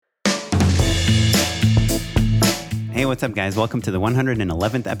Hey, what's up, guys? Welcome to the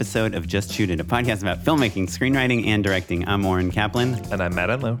 111th episode of Just Shoot It, a podcast about filmmaking, screenwriting, and directing. I'm Warren Kaplan. And I'm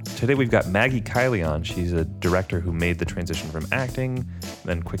Matt Enlow. Today we've got Maggie Kiley on. She's a director who made the transition from acting,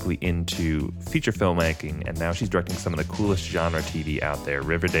 then quickly into feature filmmaking, and now she's directing some of the coolest genre TV out there.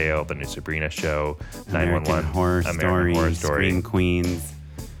 Riverdale, the new Sabrina show, 911, American Horror Story, Scream Queens,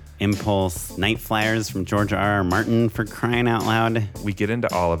 Impulse, Night Flyers from George R.R. Martin, for crying out loud. We get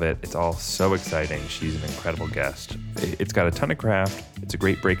into all of it. It's all so exciting. She's an incredible guest. It's got a ton of craft. It's a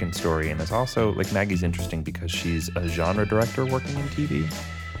great break-in story. And it's also, like, Maggie's interesting because she's a genre director working in TV,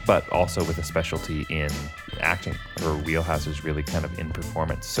 but also with a specialty in acting. Her wheelhouse is really kind of in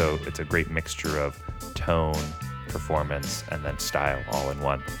performance. So it's a great mixture of tone, performance, and then style all in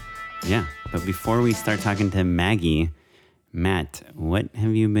one. Yeah, but before we start talking to Maggie, Matt, what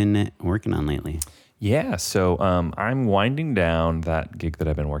have you been working on lately? Yeah, so I'm winding down that gig that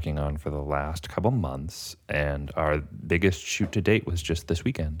I've been working on for the last couple months, and our biggest shoot to date was just this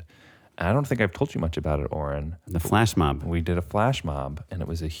weekend. I don't think I've told you much about it, Oren. The Flash Mob. We did a Flash Mob, and it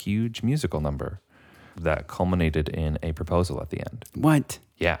was a huge musical number that culminated in a proposal at the end. What?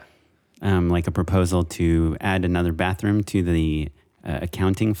 Yeah. Like a proposal to add another bathroom to the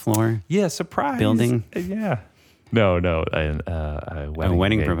accounting floor? Yeah, surprise. Building? Yeah. No, a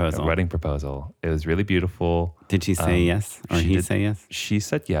wedding proposal. A wedding proposal. It was really beautiful. Did she say yes? Or he say yes? She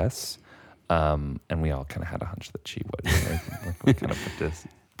said yes. And we all kind of had a hunch that she would. We kind of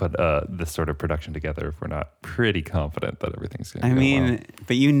put this sort of production together if we're not pretty confident that everything's going to go well.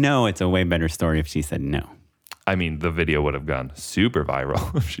 But you know it's a way better story if she said no. I mean, the video would have gone super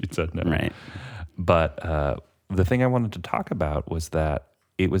viral if she said no. Right. But the thing I wanted to talk about was that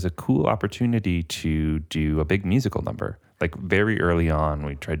it was a cool opportunity to do a big musical number. Like, very early on,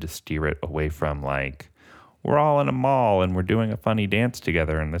 we tried to steer it away from, like, we're all in a mall and we're doing a funny dance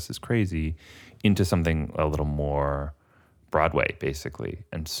together and this is crazy, into something a little more Broadway, basically.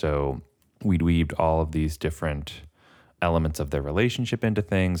 And so we'd weaved all of these different elements of their relationship into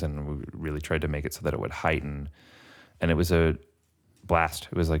things, and we really tried to make it so that it would heighten. And it was a blast.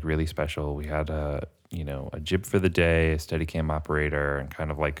 It was, like, really special. We had a jib for the day, a Steadicam operator, and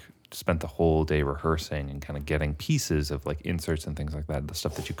kind of like spent the whole day rehearsing and kind of getting pieces of like inserts and things like that, the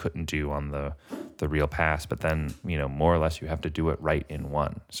stuff that you couldn't do on the real pass. But then, more or less you have to do it right in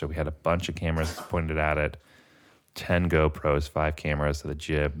one. So we had a bunch of cameras pointed at it, 10 GoPros, 5 cameras, the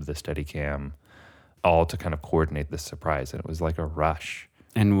jib, the Steadicam, all to kind of coordinate this surprise. And it was like a rush.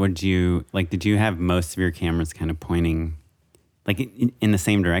 And did you have most of your cameras kind of pointing like in the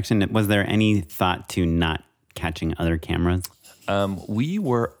same direction? Was there any thought to not catching other cameras? We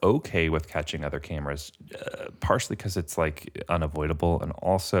were okay with catching other cameras, partially because it's like unavoidable and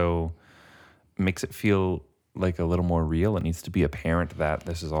also makes it feel like a little more real. It needs to be apparent that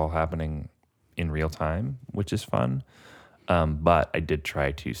this is all happening in real time, which is fun. But I did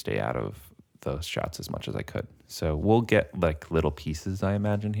try to stay out of those shots as much as I could. So we'll get like little pieces, I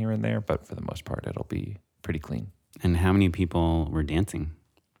imagine, here and there, but for the most part, it'll be pretty clean. And how many people were dancing?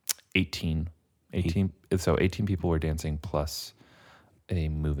 18. So 18 people were dancing plus a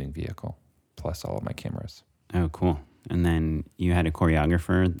moving vehicle, plus all of my cameras. Oh, cool. And then you had a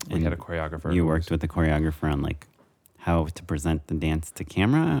choreographer. We had a choreographer. You worked with the choreographer on like how to present the dance to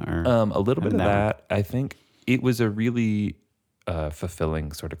camera? Or a little bit of that. I think it was a really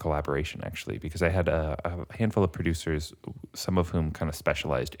fulfilling sort of collaboration, actually, because I had a handful of producers, some of whom kind of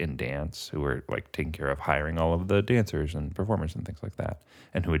specialized in dance, who were like taking care of hiring all of the dancers and performers and things like that,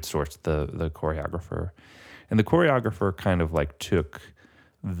 and who had sourced the choreographer. And the choreographer kind of like took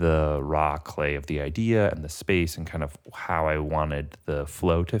the raw clay of the idea and the space and kind of how I wanted the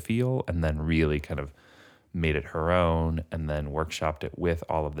flow to feel, and then really kind of made it her own, and then workshopped it with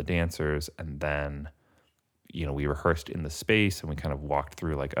all of the dancers, and then we rehearsed in the space and we kind of walked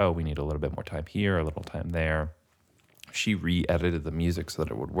through like, oh, we need a little bit more time here, a little time there. She re-edited the music so that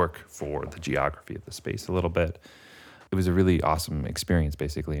it would work for the geography of the space a little bit. It was a really awesome experience,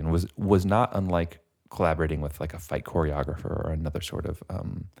 basically, and was not unlike collaborating with like a fight choreographer or another sort of,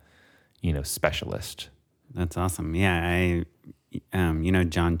 specialist. That's awesome. Yeah,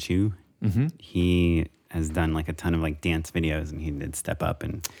 John Chu, mm-hmm. He has done like a ton of like dance videos, and he did Step Up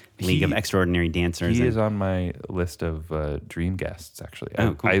and League of Extraordinary Dancers. He is on my list of dream guests, actually.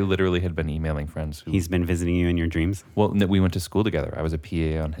 Oh, cool. I literally had been emailing friends. He's been visiting you in your dreams? Well, we went to school together. I was a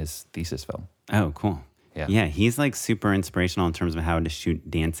PA on his thesis film. Oh, cool. Yeah, he's like super inspirational in terms of how to shoot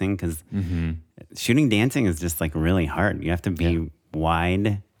dancing, because shooting dancing is just like really hard. You have to be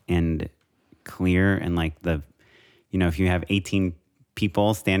wide and clear, and like if you have 18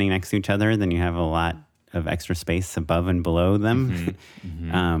 people standing next to each other, then you have a lot of extra space above and below them.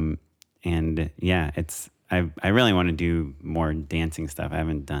 Mm-hmm. Mm-hmm. And yeah, I really want to do more dancing stuff. I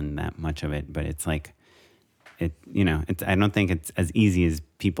haven't done that much of it, but it's like, I don't think it's as easy as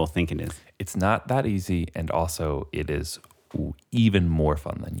people think it is. It's not that easy, and also it is even more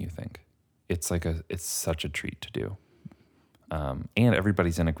fun than you think. It's such a treat to do. And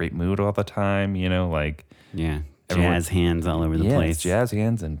everybody's in a great mood all the time, jazz hands all over the place. Jazz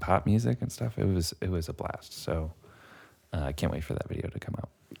hands and pop music and stuff. It was a blast. So I can't wait for that video to come out.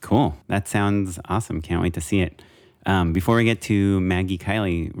 Cool. That sounds awesome. Can't wait to see it. Before we get to Maggie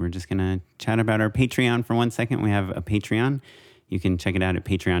Kiley, we're just going to chat about our Patreon for 1 second. We have a Patreon. You can check it out at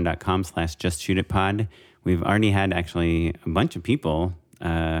patreon.com/justshootitpod. We've already had actually a bunch of people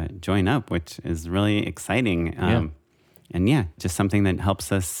join up, which is really exciting. And just something that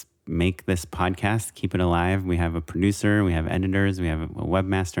helps us make this podcast, keep it alive. We have a producer, we have editors, we have a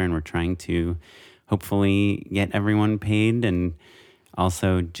webmaster, and we're trying to hopefully get everyone paid and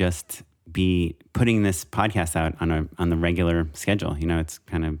also just be putting this podcast out on the regular schedule. It's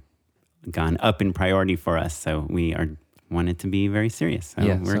kind of gone up in priority for us, so we want it to be very serious.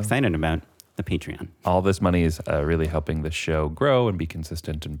 So we're excited about the Patreon. All this money is really helping the show grow and be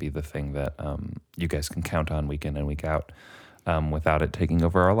consistent and be the thing that you guys can count on week in and week out without it taking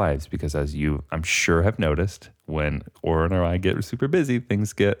over our lives. Because as you, I'm sure, have noticed, when Oren or I get super busy,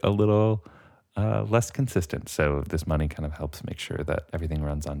 things get a little less consistent. So this money kind of helps make sure that everything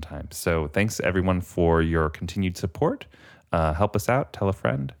runs on time. So thanks everyone for your continued support. Help us out, tell a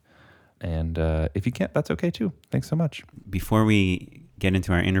friend. And if you can't, that's okay too. Thanks so much. Before we get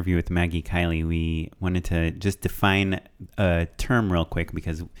into our interview with Maggie Kiley, we wanted to just define a term real quick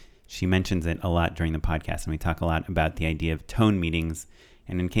because she mentions it a lot during the podcast. And we talk a lot about the idea of tone meetings.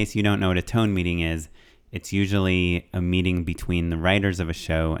 And in case you don't know what a tone meeting is, it's usually a meeting between the writers of a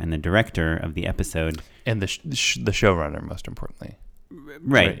show and the director of the episode. And the showrunner, most importantly.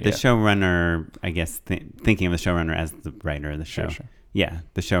 Right. The showrunner, I guess, thinking of the showrunner as the writer of the show. Sure. Yeah.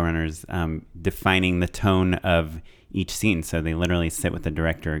 The showrunner's defining the tone of each scene. So they literally sit with the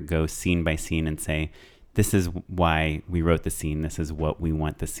director, go scene by scene and say, this is why we wrote the scene. This is what we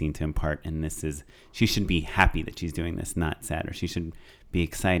want the scene to impart. And she should be happy that she's doing this, not sad. Or she should be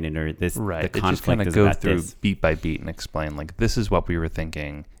excited, or this, right. The conflict just kind of is go about through this. Beat by beat and explain, like, this is what we were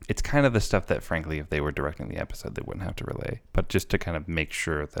thinking. It's kind of the stuff that, frankly, if they were directing the episode, they wouldn't have to relay. But just to kind of make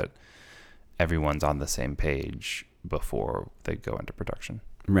sure that everyone's on the same page before they go into production.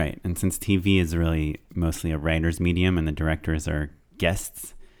 Right. And since TV is really mostly a writer's medium and the directors are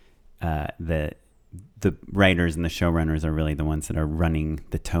guests, the writers and the showrunners are really the ones that are running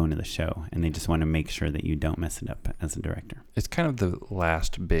the tone of the show, and they just want to make sure that you don't mess it up as a director. It's kind of the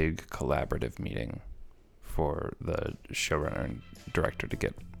last big collaborative meeting for the showrunner and director to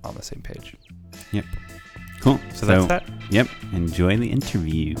get on the same page. Yep. Cool. So that's that. Yep. Enjoy the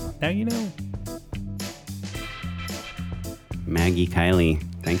interview. Now you know. Maggie Kiley,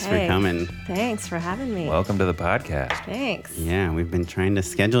 thanks for coming. Thanks for having me. Welcome to the podcast. Thanks. Yeah, we've been trying to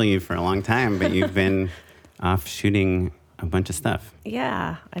schedule you for a long time, but you've been off shooting a bunch of stuff.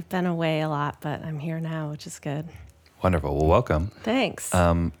 Yeah, I've been away a lot, but I'm here now, which is good. Wonderful. Well, welcome. Thanks.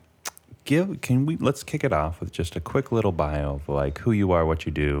 Let's kick it off with just a quick little bio of like who you are, what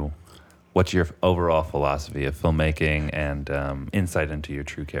you do, what's your overall philosophy of filmmaking, and insight into your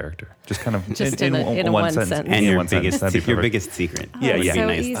true character. Just kind of just in one sentence. And your biggest secret. Yeah. So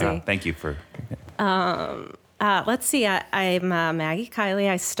nice easy. Thank you for. Let's see. I'm Maggie Kiley.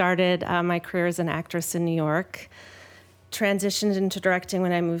 I started my career as an actress in New York. Transitioned into directing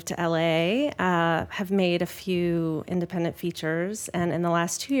when I moved to LA. Have made a few independent features, and in the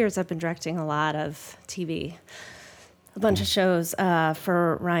last 2 years, I've been directing a lot of TV. A bunch of shows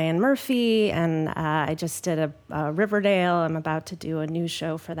for Ryan Murphy, and I just did a Riverdale. I'm about to do a new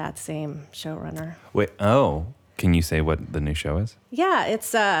show for that same showrunner. Wait, can you say what the new show is? Yeah,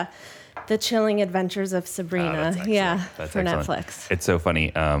 it's The Chilling Adventures of Sabrina. That's for excellent. Netflix. It's so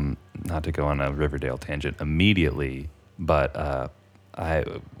funny, not to go on a Riverdale tangent immediately, but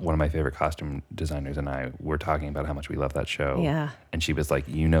one of my favorite costume designers and I were talking about how much we love that show. Yeah. And she was like,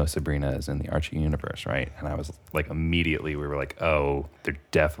 Sabrina is in the Archie universe, right? And I was like, immediately we were like, oh, they're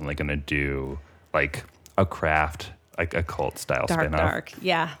definitely going to do like a craft, like a cult style spinoff. Dark.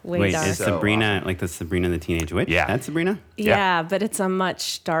 Yeah, Wait, dark. is Sabrina awesome. Like the Sabrina the Teenage Witch? Yeah. That's Sabrina? Yeah, but it's a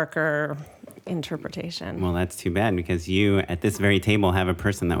much darker interpretation. Well, that's too bad because you, at this very table, have a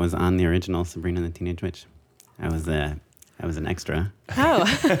person that was on the original Sabrina the Teenage Witch. I was an extra.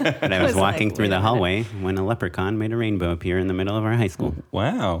 Oh. But I was walking through the hallway when a leopardon made a rainbow appear in the middle of our high school.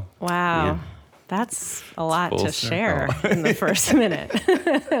 Wow. Yeah. That's a lot to share in the first minute.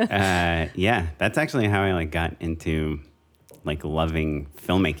 Yeah, that's actually how I got into like loving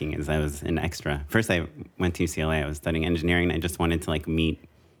filmmaking as I was an extra. First, I went to UCLA. I was studying engineering, and I just wanted to like meet,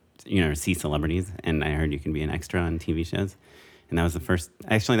 see celebrities. And I heard you can be an extra on TV shows. And that was the first.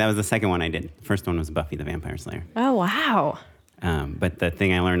 Actually, that was the second one I did. The first one was Buffy the Vampire Slayer. Oh, wow. But the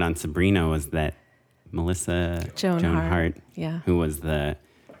thing I learned on Sabrina was that Melissa Joan Hart, who was her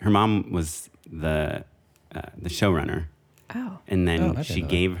mom was the showrunner. Oh. And then she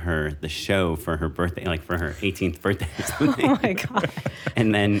gave her the show for her birthday, like for her 18th birthday or something. Oh my God.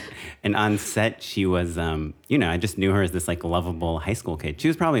 and on set, she was, I just knew her as this like lovable high school kid. She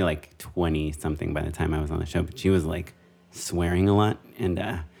was probably like 20 something by the time I was on the show, but she was like swearing a lot. And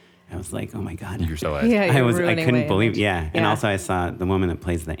I was like, oh my God. You're so yeah, I couldn't believe, And also I saw the woman that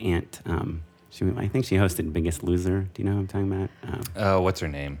plays the aunt, I think she hosted Biggest Loser. Do you know who I'm talking about? What's her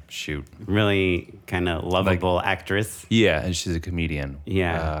name? Shoot. Really kind of lovable actress. Yeah, and she's a comedian.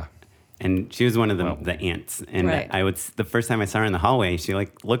 Yeah. And she was one of the aunts. And the first time I saw her in the hallway, she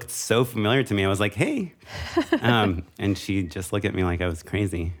like looked so familiar to me. I was like, hey. And she just looked at me like I was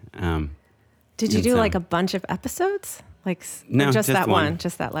crazy. Did you do like a bunch of episodes? Like no, just that one,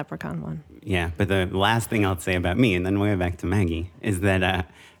 just that leprechaun one. Yeah, but the last thing I'll say about me, and then we'll go back to Maggie, is that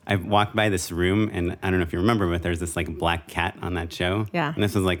I walked by this room, and I don't know if you remember, but there's this like black cat on that show. Yeah. And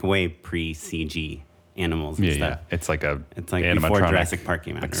this was like way pre-CG animals and stuff. Yeah. It's like before Jurassic Park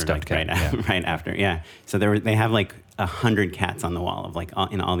came out, like or stuffed like cat. right after. Yeah. So they have like 100 cats on the wall of like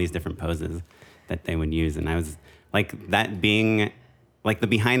in all these different poses that they would use, and I was like that being. Like the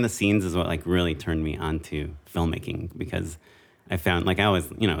behind the scenes is what like really turned me onto filmmaking, because I found like I was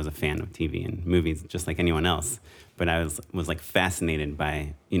a fan of TV and movies just like anyone else, but I was like fascinated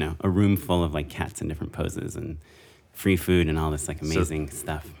by, a room full of like cats in different poses and free food and all this like amazing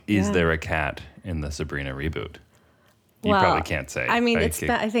stuff. Is there a cat in the Sabrina reboot? You probably can't say. I mean, I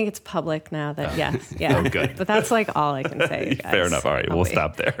think it's public now that yes, yeah. Oh, good. But that's like all I can say. Guys. Fair enough. All right, we'll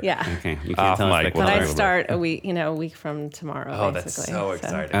stop there. Yeah. Okay. You can't tell us. But I start a week from tomorrow. Oh, basically. that's so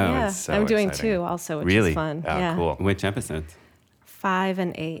exciting. Oh, yeah, it's so I'm doing exciting. 2 also, which Really? is fun. Oh, yeah. cool. Which episodes? 5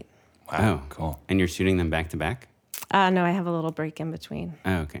 and 8. Wow, cool. And you're shooting them back to back? No, I have a little break in between.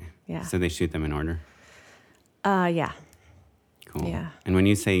 Oh, okay. Yeah. So they shoot them in order? Yeah. Cool. Yeah. And when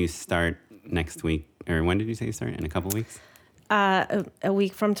you say you start next week, or when did you say you start? In a couple weeks? A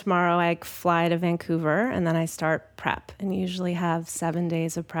week from tomorrow, I fly to Vancouver, and then I start prep, and usually have 7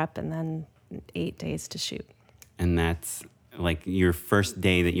 days of prep and then 8 days to shoot. And that's like your first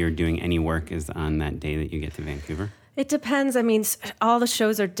day that you're doing any work is on that day that you get to Vancouver? It depends. I mean, all the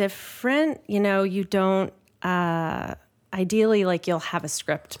shows are different. You don't, ideally, like you'll have a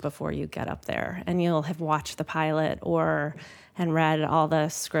script before you get up there, and you'll have watched the pilot and read all the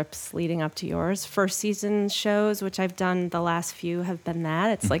scripts leading up to yours. First season shows, which I've done the last few, have been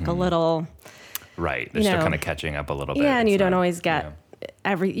that. It's like a little... Right. They're still kind of catching up a little bit. Yeah, and you don't always get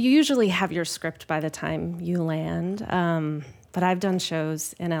you usually have your script by the time you land. But I've done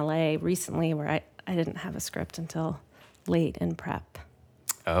shows in LA recently where I didn't have a script until late in prep.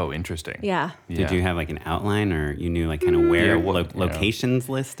 Oh, interesting. Yeah. Did you have like an outline, or you knew like kind of where locations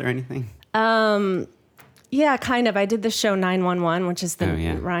list or anything? Yeah, kind of. I did the show 911, which is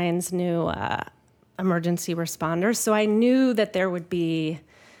Ryan's new emergency responders. So I knew that there would be,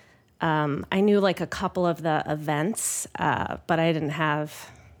 I knew like a couple of the events, but I didn't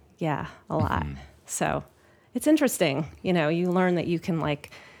have, a lot. Mm-hmm. So it's interesting. You learn that you can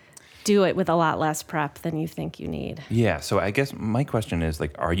like do it with a lot less prep than you think you need. Yeah. So I guess my question is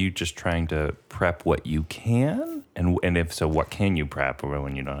like, are you just trying to prep what you can? And if so, what can you prep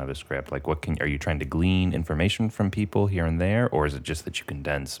when you don't have a script? Like are you trying to glean information from people here and there? Or is it just that you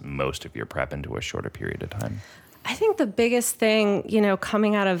condense most of your prep into a shorter period of time? I think the biggest thing,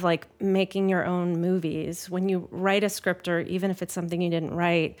 coming out of like making your own movies, when you write a script, or even if it's something you didn't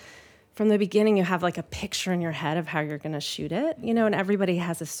write, from the beginning, you have like a picture in your head of how you're going to shoot it, and everybody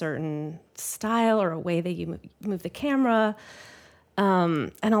has a certain style or a way that you move the camera.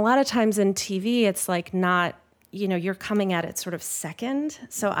 And a lot of times in TV, it's like not, you're coming at it sort of second.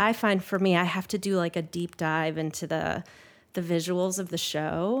 So I find for me, I have to do like a deep dive into the visuals of the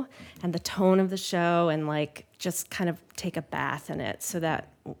show and the tone of the show, and like just kind of take a bath in it, so that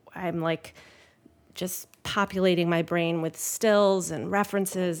I'm like just populating my brain with stills and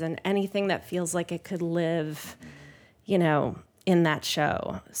references and anything that feels like it could live, in that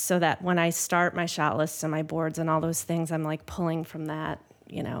show, so that when I start my shot lists and my boards and all those things, I'm like pulling from that,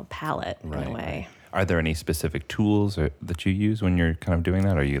 palette in a way. Are there any specific tools that you use when you're kind of doing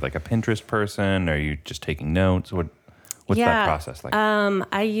that? Are you like a Pinterest person? Are you just taking notes? What's that process like?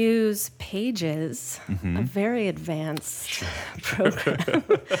 I use Pages, a very advanced program.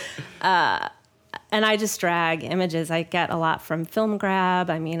 And I just drag images. I get a lot from Film Grab.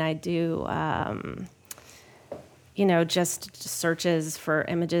 I mean, I do, just searches for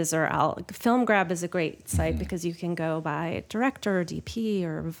images, or Film Grab is a great site because you can go by director or DP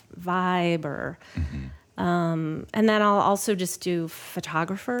or vibe or, and then I'll also just do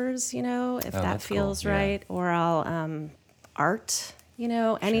photographers, if that feels cool. Right. Or I'll, art,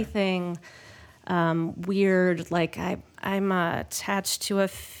 anything, weird. Like I'm attached to a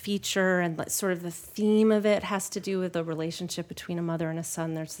feature, and sort of the theme of it has to do with the relationship between a mother and a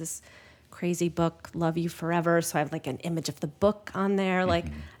son. There's this crazy book, Love You Forever. So I have like an image of the book on there. Like,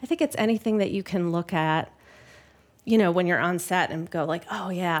 I think it's anything that you can look at, when you're on set and go like, oh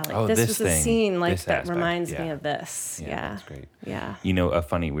yeah, like this was a scene like that reminds me of this. Yeah. That's great. Yeah.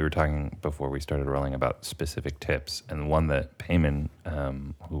 We were talking before we started rolling about specific tips, and one that Payman,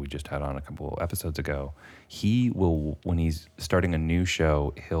 who we just had on a couple episodes ago, he will, when he's starting a new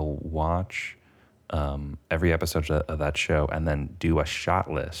show, he'll watch every episode of that show and then do a shot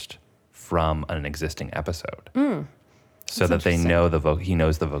list from an existing episode. So that they know he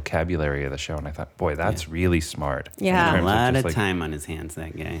knows the vocabulary of the show. And I thought, boy, that's really smart. Yeah. A lot of time on his hands,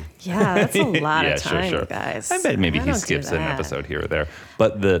 that guy. Yeah, that's a lot of time, guys. I bet maybe he skips an episode here or there.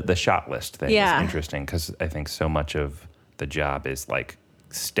 But the shot list thing is interesting, because I think so much of the job is like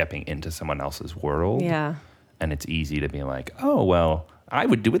stepping into someone else's world. Yeah. And it's easy to be like, oh, well, I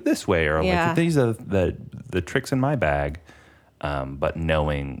would do it this way. Or like, these are the tricks in my bag. But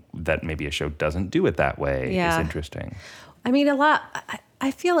knowing that maybe a show doesn't do it that way is interesting. I mean,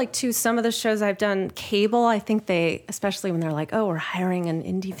 I feel like, too, some of the shows I've done, cable, I think they, especially when they're like, oh, we're hiring an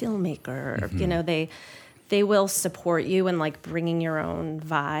indie filmmaker, they will support you in like bringing your own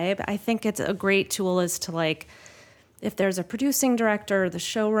vibe. I think it's a great tool is to like, if there's a producing director, the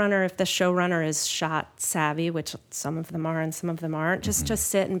showrunner, if the showrunner is shot savvy, which some of them are and some of them aren't, just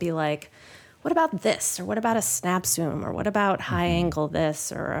sit and be like, what about this? Or what about a snap zoom? Or what about high angle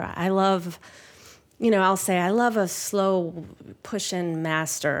this? Or I love, I'll say, I love a slow push in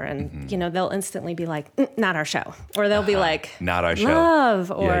master. And, they'll instantly be like, not our show. Or they'll be like, not our show. Love.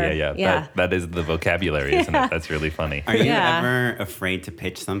 Or, yeah. That is the vocabulary, isn't it? That's really funny. Are you ever afraid to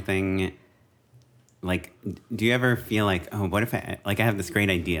pitch something? Like, do you ever feel like, oh, what if I have this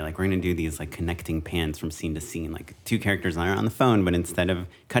great idea, like we're going to do these like connecting pans from scene to scene, like two characters are on the phone, but instead of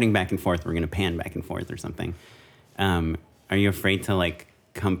cutting back and forth, we're going to pan back and forth or something. Are you afraid to like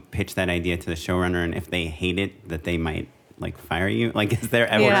come pitch that idea to the showrunner, and if they hate it, that they might like fire you? Like, is there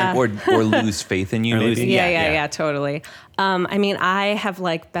ever or lose faith in you? Maybe? Yeah, totally. I mean, I have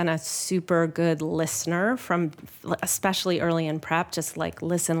like been a super good listener from, especially early in prep, just like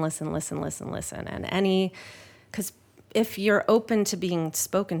listen. And because if you're open to being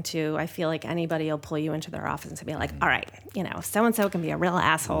spoken to, I feel like anybody will pull you into their office and be like, all right, so-and-so can be a real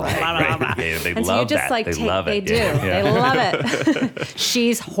asshole. Blah, blah, blah. Yeah, they and love so you just that. like they love it. They do. They love it.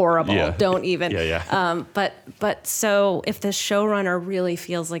 She's horrible. Yeah. Don't even. Yeah. But so if the showrunner really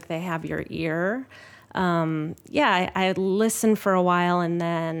feels like they have your ear, I listen for a while, and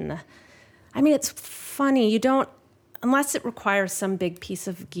then, I mean, it's funny. You don't, unless it requires some big piece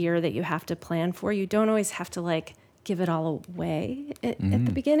of gear that you have to plan for, you don't always have to like give it all away at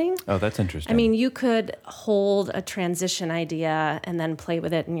the beginning. Oh, that's interesting. I mean, you could hold a transition idea and then play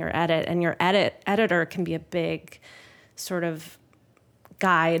with it in your edit, and your editor can be a big sort of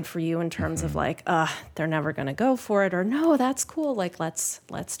guide for you in terms of like, they're never going to go for it, or no, that's cool. Like, let's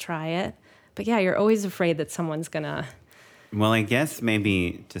try it. But yeah, you're always afraid that someone's going to. Well, I guess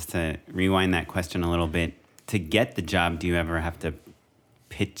maybe just to rewind that question a little bit, to get the job, do you ever have to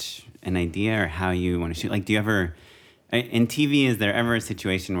pitch an idea or how you want to shoot? Like, do you ever, in TV, is there ever a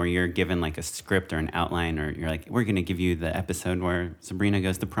situation where you're given like a script or an outline, or you're like, we're going to give you the episode where Sabrina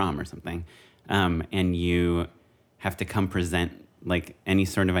goes to prom or something, and you have to come present like any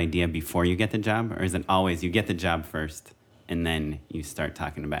sort of idea before you get the job? Or is it always you get the job first and then you start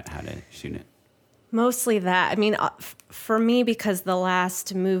talking about how to shoot it? Mostly that. I mean, for me, because the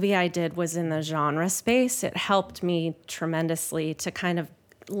last movie I did was in the genre space, it helped me tremendously to kind of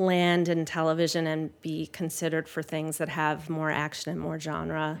land in television and be considered for things that have more action and more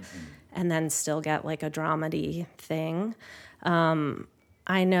genre, and then still get like a dramedy thing.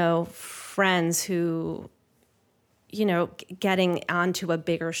 I know friends who, getting onto a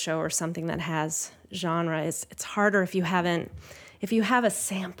bigger show or something that has genre it's harder if you have a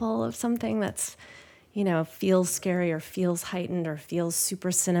sample of something that's, feels scary or feels heightened or feels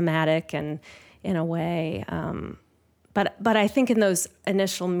super cinematic and in a way. But I think in those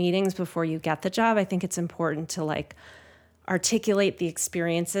initial meetings before you get the job, I think it's important to like articulate the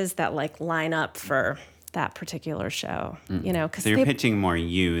experiences that like line up for that particular show, because so you're pitching more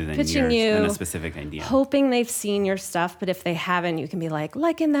you than than a specific idea. Hoping they've seen your stuff, but if they haven't, you can be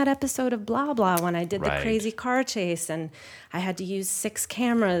like in that episode of blah blah when I did the crazy car chase and I had to use 6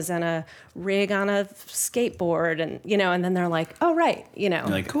 cameras and a rig on a skateboard, and and then they're like, oh right, You're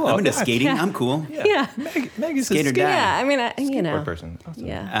like, cool. I'm into skating. Yeah. I'm cool. Yeah. Maggie's Skater a dad. Yeah, I mean, skateboard person. Awesome.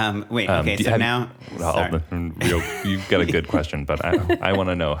 Yeah. Wait. Okay. So now, you've got a good question, but I want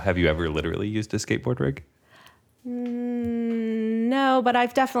to know: have you ever literally used a skateboard rig? No, but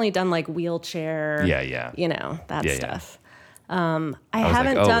I've definitely done like wheelchair. Yeah. That stuff. I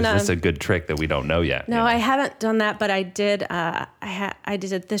haven't like, done is this a good trick that we don't know yet? No, I haven't done that, but I did. I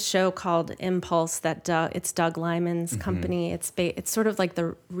did this show called Impulse that it's Doug Liman's company. It's sort of like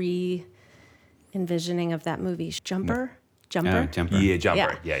the re-envisioning of that movie Jumper. Yeah,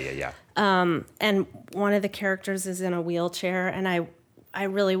 Jumper. Yeah. And one of the characters is in a wheelchair, and I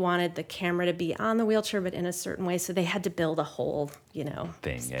really wanted the camera to be on the wheelchair, but in a certain way. So they had to build a whole,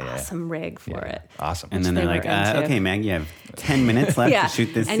 thing, awesome rig for it. Awesome. And then they're like, okay, Maggie, you have 10 minutes left to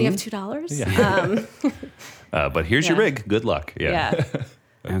shoot this scene. And you have $2. Yeah. But here's your rig. Good luck. Yeah.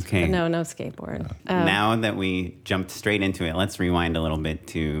 Okay. No skateboard. Now that we jumped straight into it, let's rewind a little bit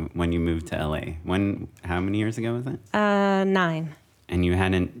to when you moved to LA. How many years ago was that? 9. And you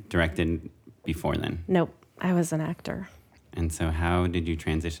hadn't directed before then? Nope. I was an actor. And so how did you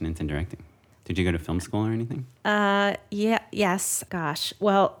transition into directing? Did you go to film school or anything? Yes. Gosh.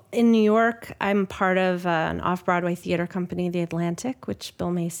 Well, in New York, I'm part of an off-Broadway theater company, The Atlantic, which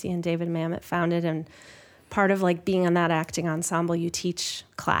Bill Macy and David Mamet founded. And part of like being in that acting ensemble, you teach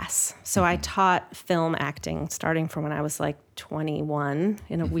class. So I taught film acting starting from when I was like 21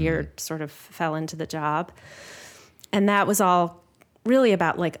 in a weird sort of fell into the job. And that was all really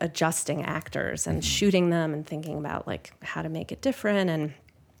about like adjusting actors and shooting them and thinking about like how to make it different. And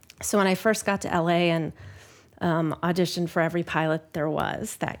so when I first got to LA and auditioned for every pilot there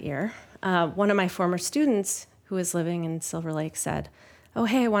was that year, one of my former students who was living in Silver Lake said, oh,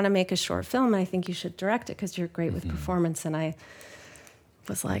 hey, I want to make a short film. I think you should direct it because you're great with performance. And I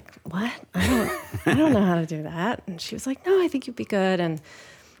was like, what? I don't know how to do that. And she was like, no, I think you'd be good. And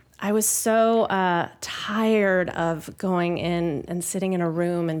I was so tired of going in and sitting in a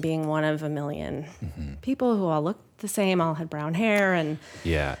room and being one of a million people who all looked the same, all had brown hair. And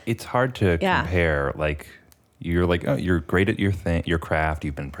yeah, it's hard to compare. Like, you're like, oh, you're great at your craft.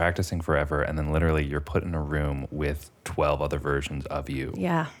 You've been practicing forever. And then literally you're put in a room with 12 other versions of you.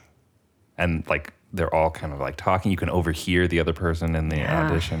 Yeah. And like, they're all kind of like talking. You can overhear the other person in the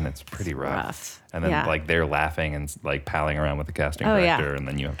audition. It's pretty rough. And then like they're laughing and like palling around with the casting director, and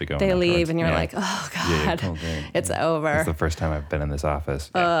then you have to go. They leave, and you're like, "Oh God, it's over." It's the first time I've been in this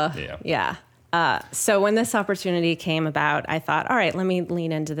office. So when this opportunity came about, I thought, all right, let me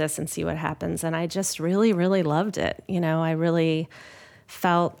lean into this and see what happens. And I just really, really loved it. I really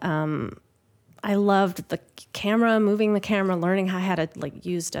felt. I loved the camera, moving the camera, learning how I had to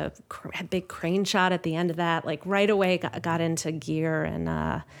used a big crane shot at the end of that. Like right away, got into gear and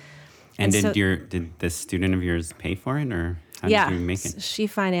did this student of yours pay for it, or how did you make it? She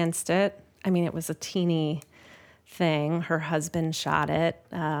financed it. I mean, it was a teeny thing. Her husband shot it,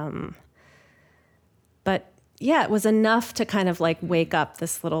 but yeah, it was enough to kind of like wake up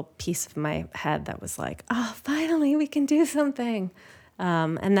this little piece of my head that was like, oh, finally, we can do something.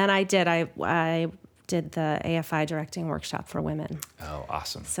 And then I did the AFI directing workshop for women. Oh,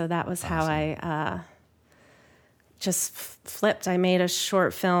 awesome. So that was how I just flipped. I made a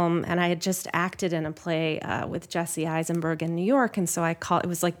short film, and I had just acted in a play with Jesse Eisenberg in New York. And so it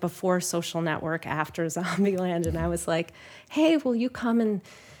was like before Social Network, after Zombieland. And I was like, hey, will you come and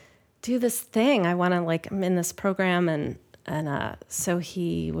do this thing? I'm in this program. And so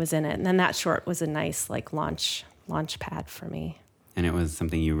he was in it. And then that short was a nice launch pad for me. And it was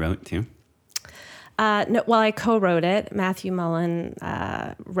something you wrote too? No, well, I co-wrote it. Matthew Mullen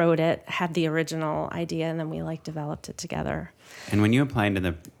wrote it, had the original idea, and then we developed it together. And when you applied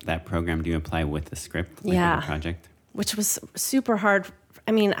to that program, do you apply with the script, with the project? Which was super hard.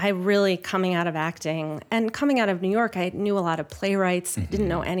 I mean, I really, coming out of acting and coming out of New York, I knew a lot of playwrights. I didn't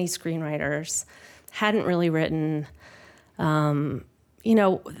know any screenwriters. Hadn't really written.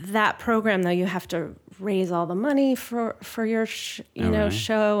 That program, though, you have to raise all the money for your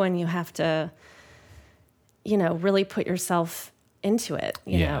show, and you have to really put yourself into it,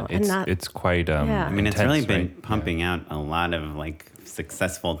 know. It's quite I mean, it's really been right? pumping out a lot of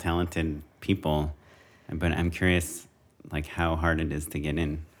successful, talented people, but I'm curious how hard it is to get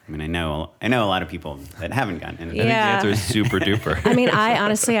in. I mean, I know a lot of people that haven't gotten in. I think the answer is super duper. I mean, I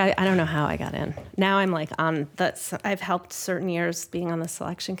honestly, I don't know how I got in. Now I'm like I've helped certain years being on the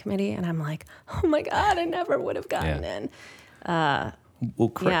selection committee, and I'm like, oh my God, I never would have gotten in. Well,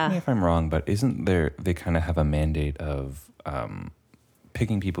 correct me if I'm wrong, but isn't they kind of have a mandate of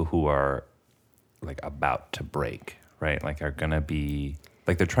picking people who are like about to break, right? Like are going to be,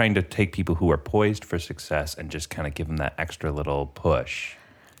 like they're trying to take people who are poised for success and just kind of give them that extra little push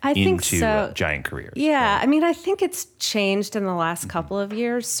into giant careers. Yeah, right? I mean, I think it's changed in the last couple of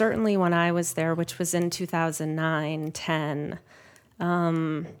years. Certainly when I was there, which was in 2009, 10. I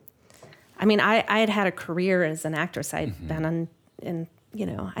mean, I had a career as an actress. I'd been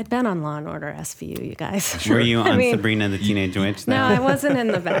I'd been on Law and Order SVU, you guys. Were you on Sabrina the Teenage Witch? No, I wasn't in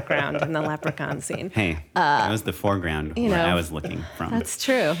the background in the leprechaun scene. Hey, that was the foreground where I was looking from. That's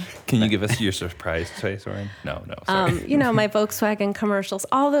true. Can you give us your surprise face, Oren? No, sorry. My Volkswagen commercials,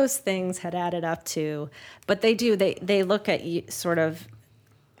 all those things had added up to, but they look at you sort of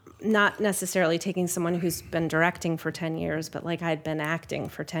not necessarily taking someone who's been directing for 10 years, but like I'd been acting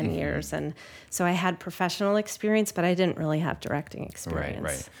for 10 years. And so I had professional experience, but I didn't really have directing experience.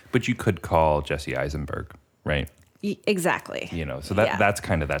 Right. But you could call Jesse Eisenberg, right? Exactly. So that's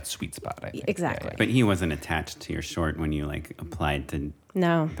kind of that sweet spot, I think. Exactly. Yeah. But he wasn't attached to your short when you like applied to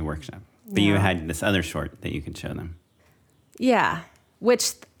the workshop. But No. you had this other short that you could show them. Yeah.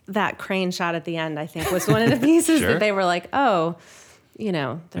 Which that crane shot at the end, I think, was one of the pieces that they were like, oh,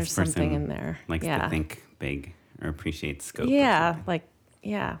 there's This something person in there. Likes to think big or appreciate scope. Yeah.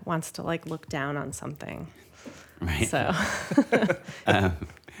 Wants to like look down on something. Right. So,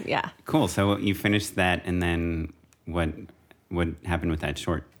 yeah. Cool. So you finished that, and then what happened with that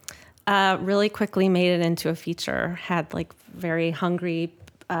short? Really quickly made it into a feature. Had like very hungry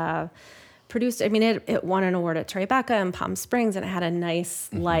produced. I mean, it won an award at Tribeca and Palm Springs, and it had a nice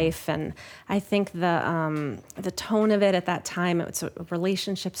life. And I think the tone of it at that time, it was a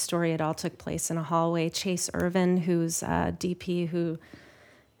relationship story. It all took place in a hallway. Chase Irvin, who's a DP who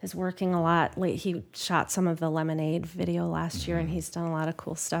is working a lot. He shot some of the Lemonade video last year, and he's done a lot of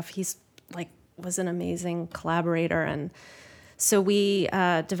cool stuff. He's was an amazing collaborator, and so we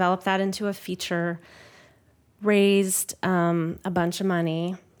developed that into a feature. Raised a bunch of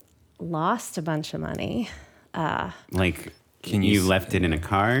money. Lost a bunch of money. You left it in a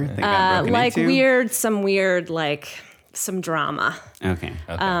car that got broken into? Some drama. Okay.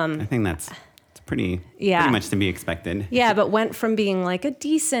 I think that's pretty much to be expected. Yeah, but went from being like a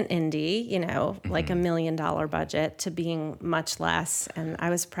decent indie, like $1 million budget, to being much less. And I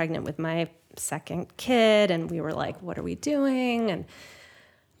was pregnant with my second kid, and we were like, what are we doing? And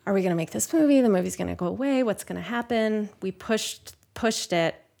are we going to make this movie? The movie's going to go away. What's going to happen? We pushed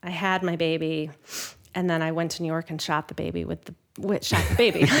it. I had my baby, and then I went to New York and shot the baby shot the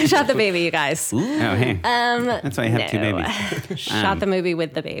baby. I shot the baby, you guys. Ooh. Oh, hey. That's why I have two babies. Shot the movie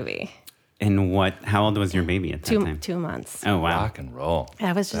with the baby. And how old was your baby at that time? 2 months. Oh, wow. Rock and roll.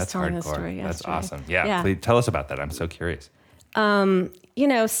 I was just That's telling hardcore. the story yesterday. That's awesome. Yeah. Please tell us about that. I'm so curious.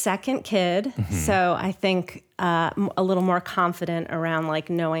 Second kid. So I think a little more confident around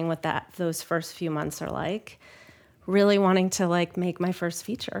like knowing what those first few months are like. Really wanting to like make my first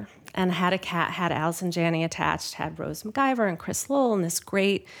feature, and had a cat, had Allison Janney attached, had Rose McIver and Chris Lowell, and this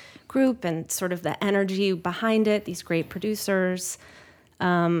great group, and sort of the energy behind it, these great producers.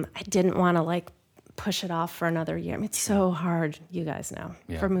 I didn't want to like push it off for another year. I mean, it's so hard, you guys know,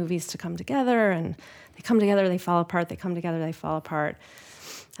 for movies to come together, and they come together, they fall apart, they come together, they fall apart.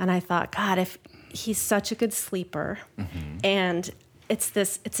 And I thought, God, if he's such a good sleeper, and it's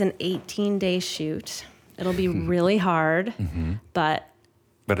an 18-day shoot. It'll be really hard, but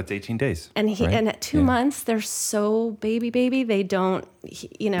it's 18 days. And and at 2 months, they're so baby. They don't,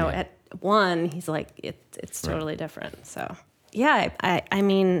 at 1, he's like, it's totally different. So I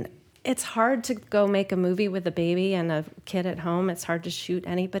mean, it's hard to go make a movie with a baby and a kid at home. It's hard to shoot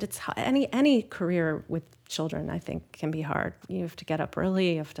but it's any career with children, I think, can be hard. You have to get up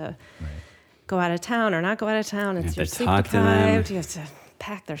early. You have to go out of town or not go out of town. It's your sleep deprived. You have to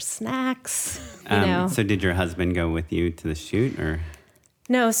pack their snacks, So did your husband go with you to the shoot, or?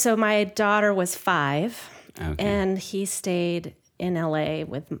 No, so my daughter was 5, okay. And he stayed in LA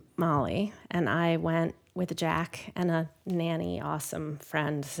with Molly, and I went with Jack and a nanny, awesome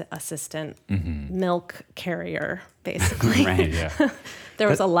friend, assistant, milk carrier, basically. Right, yeah. There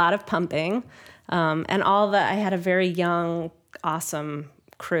was a lot of pumping, and I had a very young, awesome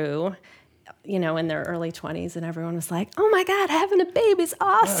crew, in their early 20s, and everyone was like, oh my God, having a baby's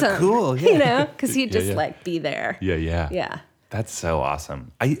awesome. Cool. Yeah. Because he'd just be there. Yeah. Yeah. That's so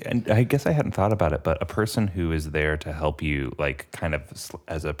awesome. I guess I hadn't thought about it, but a person who is there to help you, like kind of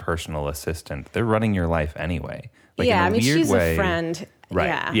as a personal assistant, they're running your life anyway. Like yeah, in a I mean, weird she's way, a friend.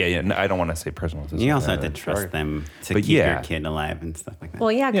 right? Yeah. No, I don't want to say personal assistant. You also have to trust them to keep your kid alive and stuff like that.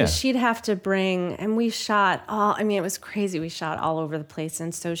 Well, yeah, because she'd have to bring, and we shot all. I mean, it was crazy. We shot all over the place,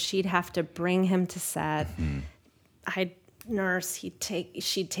 and so she'd have to bring him to set. Mm-hmm. I'd nurse.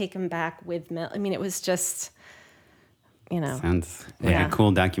 She'd take him back with milk. I mean, it was just. Sounds like a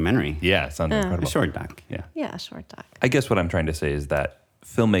cool documentary. Yeah, sounds incredible. A short doc. Yeah, a short doc. I guess what I'm trying to say is that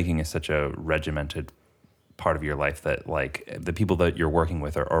filmmaking is such a regimented part of your life that like the people that you're working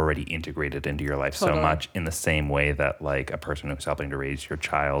with are already integrated into your life so much in the same way that like a person who's helping to raise your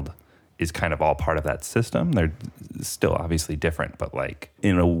child is kind of all part of that system. They're still obviously different, but like,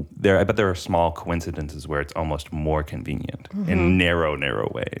 I bet there are small coincidences where it's almost more convenient in narrow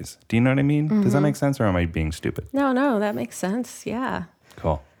way. Do you know what I mean? Mm-hmm. Does that make sense, or am I being stupid? No, that makes sense. Yeah.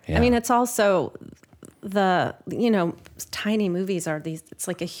 Cool. Yeah. I mean, it's also tiny movies are these, it's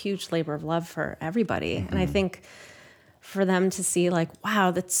like a huge labor of love for everybody. Mm-hmm. And I think for them to see like, wow,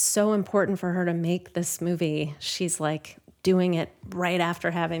 that's so important for her to make this movie. She's like doing it right after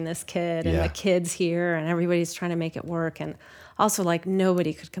having this kid and the kid's here and everybody's trying to make it work. And also like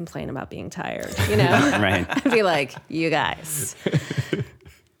nobody could complain about being tired, Right. I'd be like, you guys,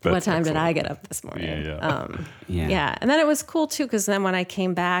 what time did I get up this morning? Yeah. And then it was cool too, because then when I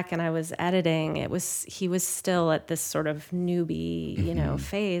came back and I was editing, he was still at this sort of newbie,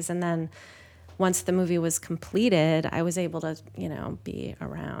 phase. And then once the movie was completed, I was able to, be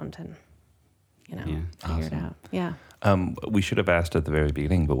around and, figure it out. Yeah. We should have asked at the very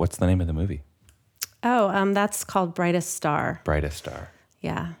beginning, but what's the name of the movie? Oh, that's called Brightest Star. Brightest Star.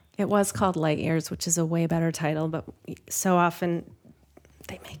 Yeah. It was called Light Years, which is a way better title, but so often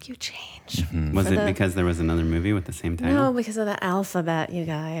they make you change. Mm-hmm. Was it because there was another movie with the same title? No, because of the alphabet, you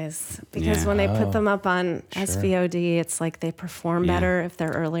guys. Because when they put them up on SVOD, it's like they perform better if they're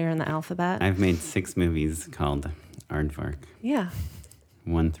earlier in the alphabet. I've made 6 movies called Aardvark. Yeah.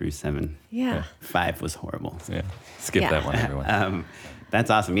 1 through 7. Yeah. 5 was horrible. Yeah. Skip that one, everyone. That's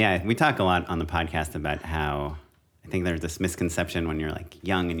awesome. Yeah, we talk a lot on the podcast about how I think there's this misconception when you're like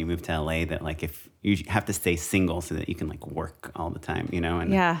young and you move to LA that like if you have to stay single so that you can like work all the time,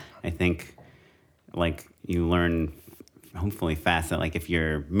 And I think like you learn hopefully fast that like if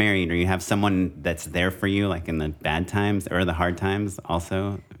you're married or you have someone that's there for you like in the bad times or the hard times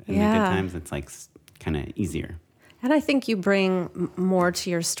also in the good times, it's like kind of easier. And I think you bring more to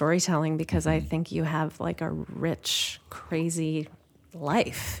your storytelling because I think you have like a rich, crazy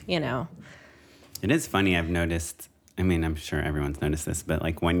life, It is funny. I've noticed, I mean, I'm sure everyone's noticed this, but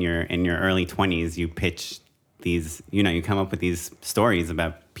like when you're in your early 20s, you pitch these, you come up with these stories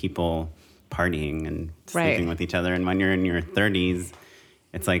about people partying and sleeping with each other. And when you're in your 30s,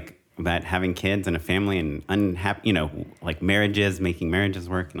 it's like about having kids and a family and unhappy, like marriages, making marriages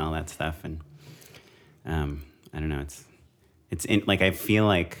work and all that stuff. And, I don't know. It's like I feel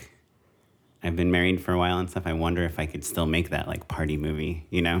like I've been married for a while and stuff. I wonder if I could still make that like party movie,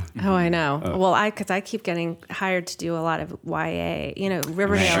 Oh, I know. Well, because I keep getting hired to do a lot of YA,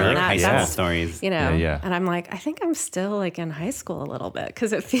 Riverdale and high school stories, And I'm like, I think I'm still like in high school a little bit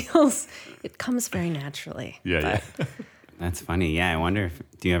because it comes very naturally. Yeah. That's funny. Yeah, I wonder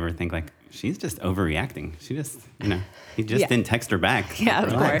do you ever think like she's just overreacting? She just, he just didn't text her back. Yeah,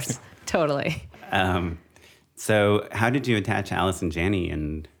 of course, totally. So how did you attach Alice and Janney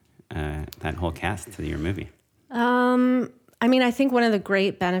and that whole cast to your movie? I mean, I think one of the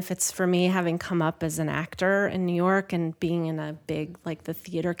great benefits for me having come up as an actor in New York and being in a big, like the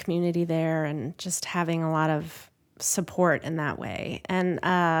theater community there and just having a lot of support in that way. And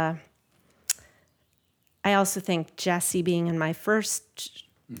I also think Jessie being in my first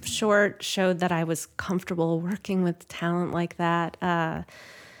short showed that I was comfortable working with talent like that.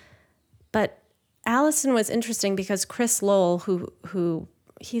 But Allison was interesting because Chris Lowell, who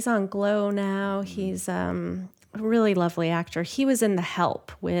he's on Glow now, he's a really lovely actor. He was in The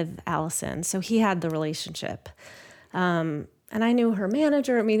Help with Allison, so he had the relationship. And I knew her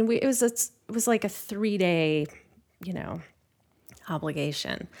manager. I mean, it was like a 3-day,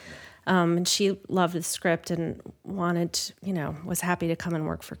 obligation. And she loved the script and wanted, was happy to come and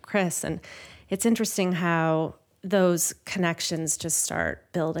work for Chris. And it's interesting how those connections just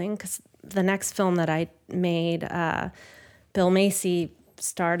start building because the next film that I made, Bill Macy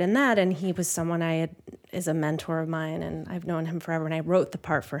starred in that, and he was someone is a mentor of mine, and I've known him forever, and I wrote the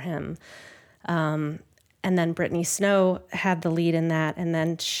part for him. And then Brittany Snow had the lead in that, and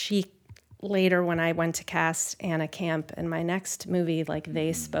then she later when I went to cast Anna Camp in my next movie, like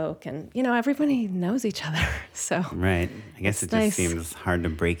they spoke, and everybody knows each other. So right. I guess it just nice. seems hard to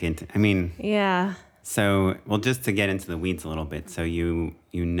break into. I mean, yeah. So, well, just to get into the weeds a little bit. So you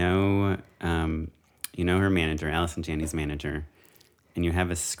know her manager, Allison Janney's manager, and you have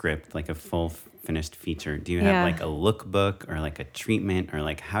a script, like a full finished feature. Do you have like a lookbook or like a treatment, or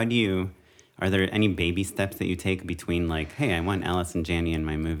like are there any baby steps that you take between like, hey, I want Allison Janney in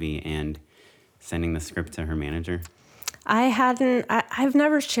my movie, and sending the script to her manager? I've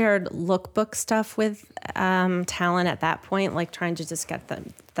never shared lookbook stuff with talent at that point, like trying to just get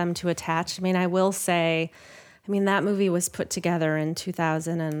them to attach. I mean, I will say, that movie was put together in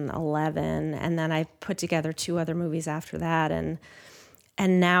 2011, and then I put together 2 other movies after that, and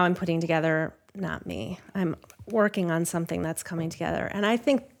now I'm putting together, not me, I'm working on something that's coming together. And I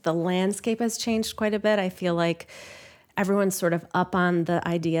think the landscape has changed quite a bit. I feel like everyone's sort of up on the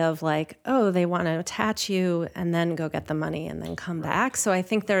idea of like, oh, they want to attach you and then go get the money and then come back. So I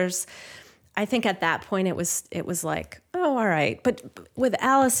think at that point it was like, oh, all right. But with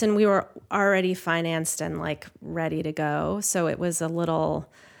Allison, we were already financed and like ready to go. So it was a little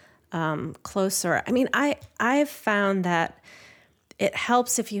closer. I mean, I've found that it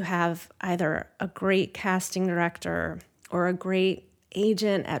helps if you have either a great casting director or a great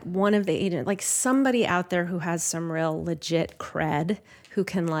agent at one of the agents, like somebody out there who has some real legit cred, who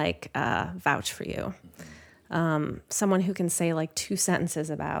can like vouch for you. Someone who can say like 2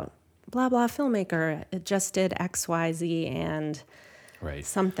 sentences about blah, blah filmmaker, it just did X, Y, Z and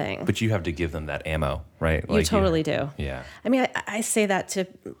something. But you have to give them that ammo, right? You totally do. Yeah. I mean, I say that to,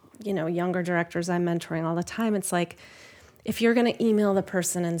 younger directors I'm mentoring all the time. It's like, if you're going to email the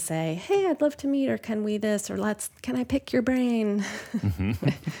person and say, hey, I'd love to meet, or can we this, or can I pick your brain?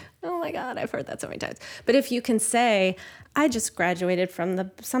 Oh my God, I've heard that so many times. But if you can say, I just graduated from the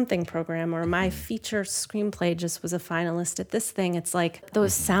something program, or my feature screenplay just was a finalist at this thing, it's like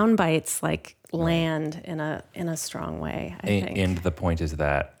those sound bites like land in a strong way, I think. And the point is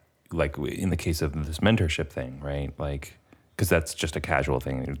that, like in the case of this mentorship thing, right? Like, because that's just a casual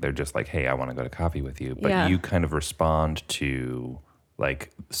thing. They're just like, hey, I want to go to coffee with you. But you kind of respond to like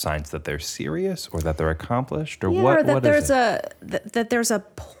signs that they're serious or that they're accomplished, or what? Or that what there's is it? that there's a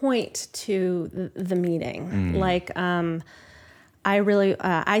point to the meeting. Like,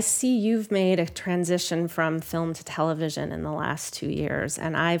 I see you've made a transition from film to television in the last 2 years,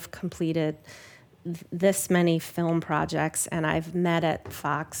 and I've completed this many film projects, and I've met at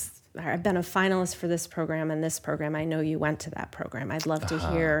Fox. I've been a finalist for this program and this program. I know you went to that program. I'd love to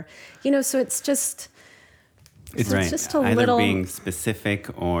hear, so it's just, it's just a either little being specific,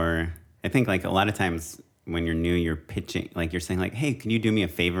 or I think like a lot of times when you're new, you're pitching, like you're saying like, hey, can you do me a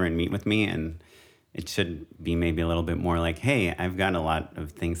favor and meet with me? And it should be maybe a little bit more like, hey, I've got a lot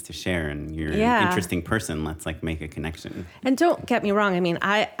of things to share and you're an interesting person. Let's like make a connection. And don't get me wrong. I mean,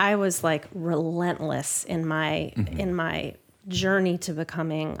 I was like relentless in my journey to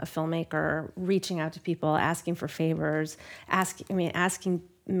becoming a filmmaker, reaching out to people, asking for favors, asking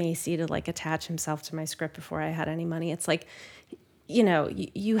Macy to like attach himself to my script before I had any money. It's like,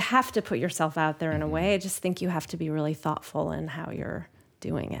 you have to put yourself out there in a way. I just think you have to be really thoughtful in how you're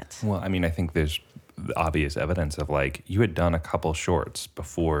doing it. Well, I mean, I think there's obvious evidence of like you had done a couple shorts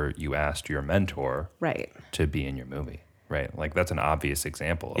before you asked your mentor to be in your movie, right? Like that's an obvious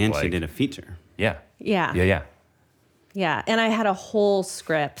example. And like, she did a feature. Yeah. Yeah, and I had a whole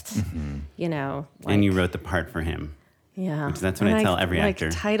script, Like, and you wrote the part for him. Yeah. Which that's what I tell every actor.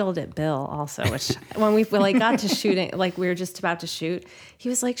 Titled it Bill also, which when we got to shooting, like we were just about to shoot, he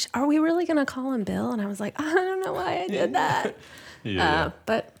was like, are we really going to call him Bill? And I was like, I don't know why I did that.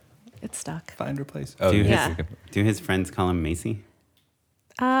 But it stuck. Find replace. Oh, do his friends call him Macy?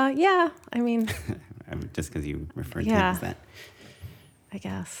 Yeah, I mean. Just because you referred to him as that. I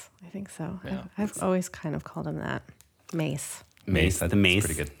guess. I think so. Yeah. I've always kind of called him that. Mace. The Mace.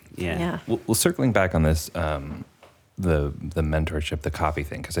 Pretty good. Yeah. Well, circling back on this, the mentorship, the coffee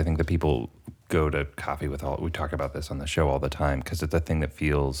thing, because I think that people go to coffee with we talk about this on the show all the time, because it's a thing that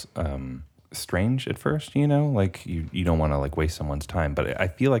feels strange at first, like you don't want to like waste someone's time. But I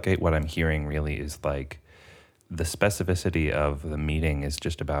feel like what I'm hearing really is like the specificity of the meeting is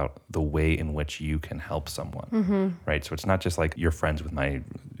just about the way in which you can help someone, right? So it's not just like you're friends with my,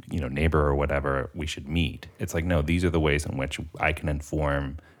 neighbor or whatever, we should meet. It's like, no, these are the ways in which I can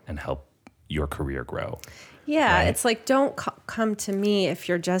inform and help your career grow. Yeah, right? It's like, don't come to me if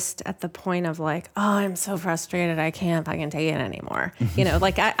you're just at the point of like, oh, I'm so frustrated, I can't fucking take it anymore.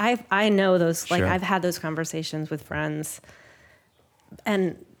 Like I know those, like I've had those conversations with friends,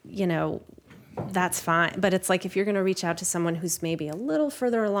 and that's fine. But it's like if you're going to reach out to someone who's maybe a little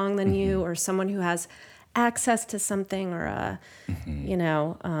further along than you, or someone who has access to something, or I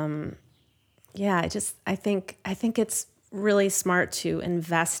think it's really smart to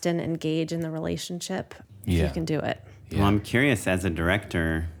invest and engage in the relationship if you can do it. Yeah. Well, I'm curious as a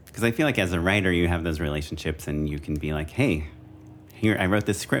director, because I feel like as a writer, you have those relationships and you can be like, hey, here, I wrote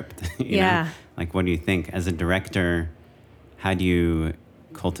this script. you know? Like, what do you think? As a director, how do you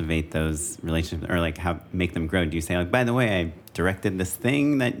cultivate those relationships, or like how make them grow? Do you say, like, by the way, I directed this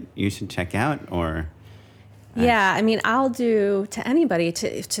thing that you should check out, or? Yeah, I mean, I'll do to anybody,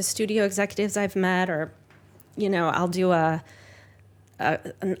 to studio executives I've met, or, I'll do I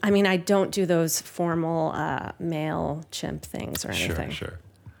don't do those formal MailChimp things or anything. Sure.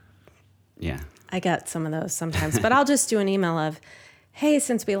 Yeah. I get some of those sometimes, but I'll just do an email of, hey,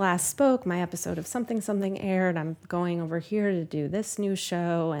 since we last spoke, my episode of something aired. I'm going over here to do this new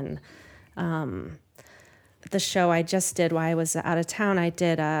show. And the show I just did while I was out of town, I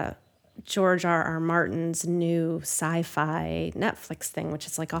did George R.R. Martin's new sci-fi Netflix thing, which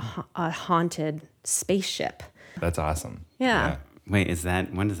is like a haunted spaceship. That's awesome. Yeah. Wait,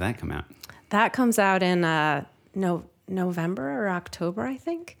 when does that come out? That comes out in November or October, I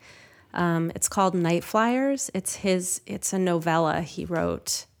think. It's called Night Flyers. It's a novella he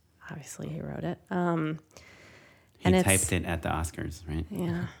wrote. Obviously, he wrote it. He typed it at the Oscars, right?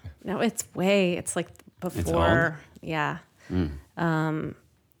 Yeah. No, it's like before. It's old? Yeah.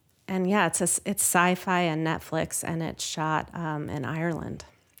 And yeah, it's sci-fi and Netflix, and it's shot in Ireland.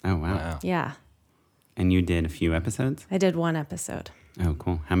 Oh, wow. Yeah. And you did a few episodes? I did one episode. Oh,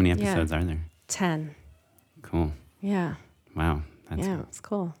 cool. How many episodes are there? 10. Cool. Yeah. Wow. It's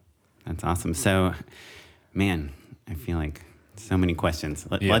cool. That's awesome. So, man, I feel like so many questions.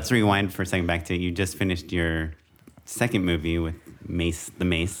 Let's rewind for a second back to you just finished your second movie with the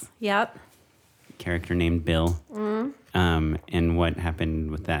Mace. Yep. Character named Bill. And what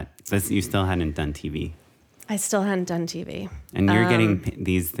happened with that? So you still hadn't done TV. I still hadn't done TV. And you're getting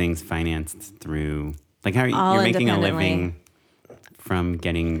these things financed through, like, how are you're making a living from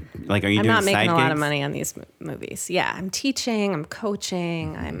getting, like, are you I'm doing not making a lot gigs? of money on these movies. Yeah, I'm teaching, I'm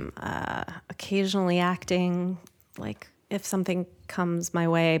coaching, I'm occasionally acting, like, if something comes my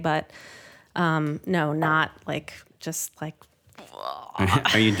way, but no, not like, just like.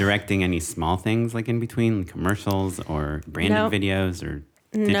 Are you directing any small things, like, in between, like commercials or branded videos or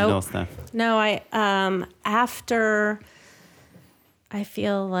digital stuff? No, I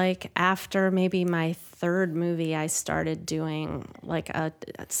feel like after maybe my third movie, I started doing like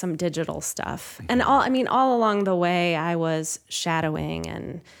some digital stuff. And all along the way, I was shadowing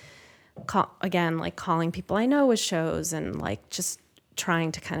and calling people I know with shows and like just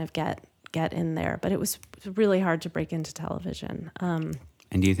trying to kind of get in there. But it was really hard to break into television. And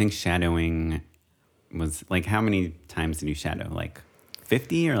do you think shadowing was like, how many times did you shadow? Like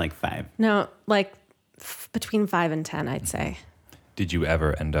 50 or like 5? No, like between 5 and 10, I'd say. Did you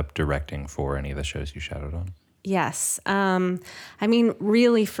ever end up directing for any of the shows you shadowed on? Yes.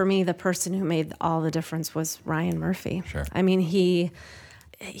 Really, for me, the person who made all the difference was Ryan Murphy. Sure. I mean, he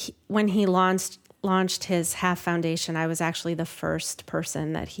when he launched his Half Foundation, I was actually the first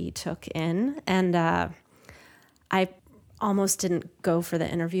person that he took in. And I almost didn't go for the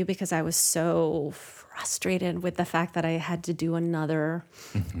interview because I was so frustrated with the fact that I had to do another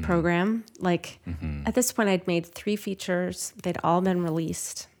program. Like, at this point, I'd made 3 features. They'd all been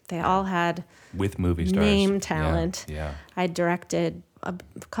released. They all had with movie stars, name talent. Yeah. I directed a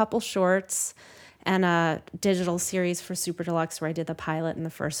couple shorts and a digital series for Super Deluxe where I did the pilot and the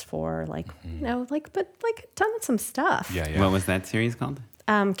first 4. Like, done some stuff. Yeah. What was that series called?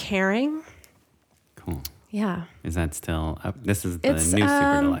 Caring. Cool. Yeah. Is that still up? This is the new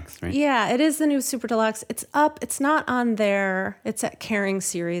Super Deluxe, right? Yeah, it is the new Super Deluxe. It's up. It's not on there. It's at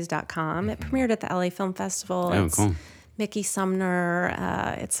caringseries.com. It premiered at the LA Film Festival. Oh, cool. Mickey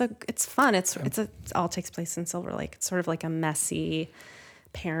Sumner. It's fun. It all takes place in Silver Lake. It's sort of like a messy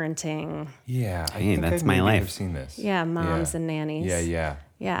parenting. Yeah, that's my life. I've seen this. Yeah, moms and nannies. Yeah.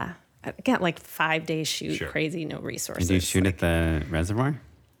 Again, like 5-day shoot, crazy, no resources. Did you shoot at the reservoir?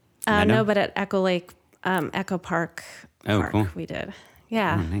 No, but at Echo Lake, Echo Park. Cool. We did.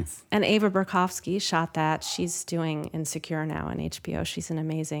 Yeah. Oh, nice. And Ava Burkowski shot that. She's doing Insecure now on HBO. She's an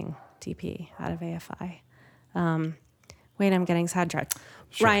amazing DP out of AFI. Wait, I'm getting sidetracked.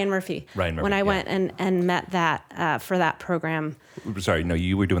 Sure. Ryan Murphy. When I went and met that for that program. Sorry, no,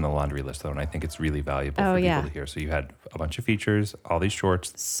 you were doing the laundry list, though, and I think it's really valuable for people to hear. So you had a bunch of features, all these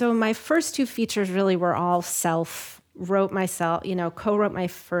shorts. So my first 2 features really were all co-wrote my second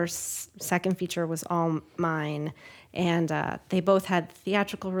feature was all mine. And they both had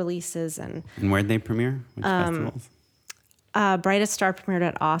theatrical releases. And where'd they premiere? Which festivals? Brightest Star premiered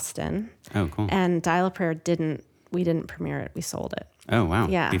at Austin. Oh, cool. And Dial a Prayer we didn't premiere it. We sold it. Oh, wow.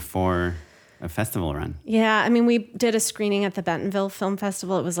 Yeah. Before a festival run. Yeah. I mean, we did a screening at the Bentonville Film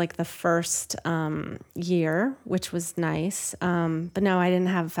Festival. It was like the first year, which was nice. But no, I didn't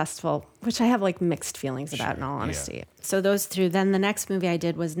have a festival, which I have like mixed feelings about, in all honesty. Yeah. So those two. Then the next movie I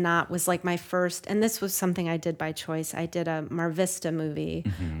did was like my first, and this was something I did by choice. I did a Mar Vista movie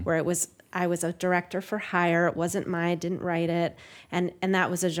where I was a director for hire. It wasn't mine. I didn't write it. And that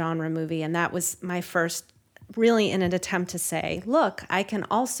was a genre movie. And that was my first, really in an attempt to say, look, I can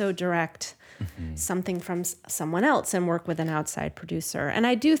also direct something from someone else and work with an outside producer. And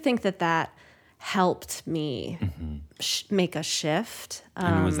I do think that helped me make a shift.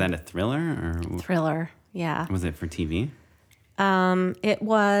 And was that a thriller? Or Thriller, yeah. Was it for TV? It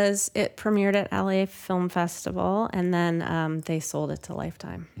premiered at LA Film Festival, and then they sold it to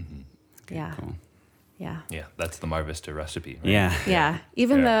Lifetime. Okay, yeah. Cool. Yeah. Yeah, that's the Mar Vista recipe. Right? Yeah. Yeah.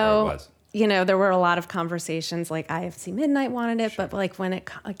 Even though, it was. there were a lot of conversations, like IFC Midnight wanted it, but like when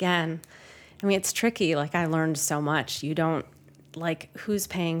it's tricky. Like I learned so much. You don't, like, who's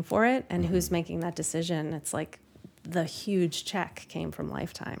paying for it and who's making that decision. It's like the huge check came from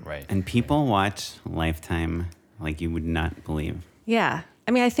Lifetime. Right. And people watch Lifetime like you would not believe. Yeah.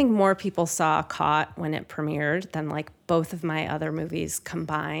 I mean, I think more people saw Caught when it premiered than like both of my other movies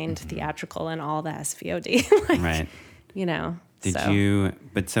combined, theatrical and all the SVOD. Right.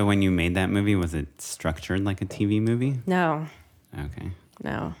 So when you made that movie, was it structured like a TV movie? No. Okay.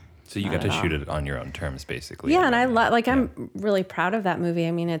 No. So you got to shoot it on your own terms, basically. Yeah, and I'm really proud of that movie.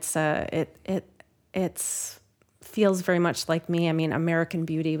 I mean, it's feels very much like me. I mean, American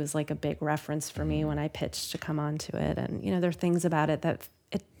Beauty was like a big reference for me when I pitched to come onto it, and there are things about it that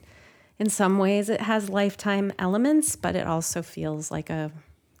in some ways it has Lifetime elements, but it also feels like a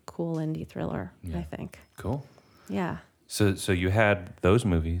cool indie thriller. I think. Cool. Yeah. So you had those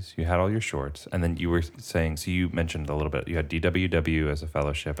movies, you had all your shorts, and then you were saying, so you mentioned a little bit, you had DWW as a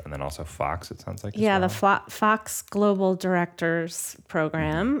fellowship, and then also Fox, it sounds like. Yeah, well. the Fox Global Directors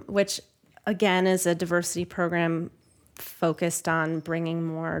Program, which again is a diversity program focused on bringing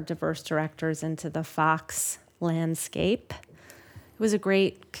more diverse directors into the Fox landscape. It was a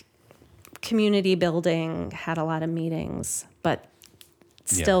great community building, had a lot of meetings, but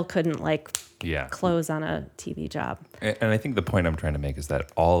still couldn't close on a TV job. And I think the point I'm trying to make is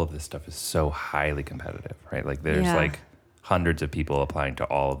that all of this stuff is so highly competitive, right? Like there's like hundreds of people applying to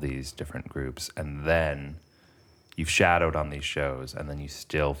all of these different groups, and then you've shadowed on these shows, and then you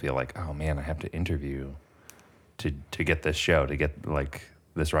still feel like, oh man, I have to interview to get this show, to get like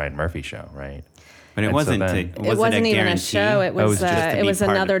this Ryan Murphy show, right? But it wasn't even a show. It was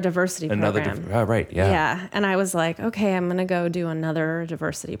another diversity program. Right, yeah. Yeah, and I was like, okay, I'm going to go do another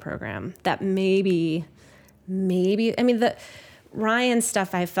diversity program that maybe, I mean, the Ryan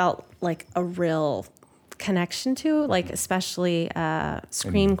stuff I felt like a real connection to, like especially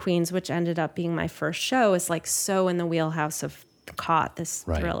Scream Queens, which ended up being my first show, is like so in the wheelhouse of Caught, this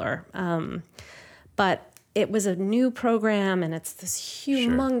thriller. But it was a new program, and it's this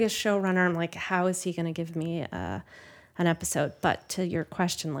humongous showrunner. I'm like, how is he going to give me an episode? But to your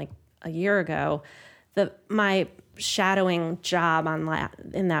question, like a year ago, my shadowing job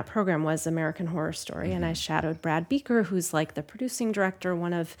in that program was American Horror Story, and I shadowed Brad Beaker, who's like the producing director,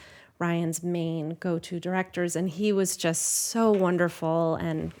 one of Ryan's main go-to directors, and he was just so wonderful,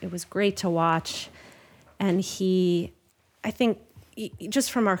 and it was great to watch. And I think,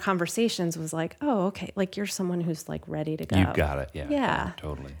 just from our conversations, was like, oh, okay, like you're someone who's like ready to go. You got it, yeah. Yeah.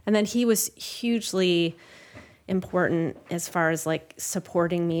 Totally. And then he was hugely important as far as like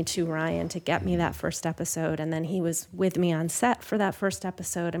supporting me to Ryan to get me that first episode. And then he was with me on set for that first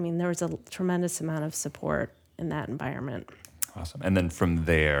episode. I mean, there was a tremendous amount of support in that environment. Awesome. And then from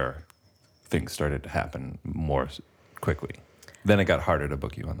there, things started to happen more quickly. Then it got harder to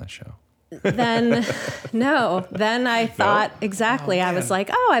book you on that show. Then I thought, exactly. I was like,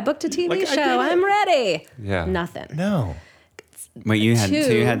 oh, I booked a TV show. I'm ready. Yeah. Nothing. No. But you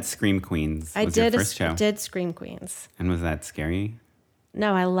had Scream Queens. I did Scream Queens. And was that scary?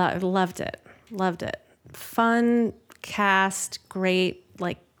 No, I loved it. Loved it. Fun cast, great,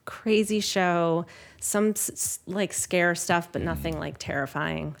 like crazy show. Some like scare stuff, but nothing like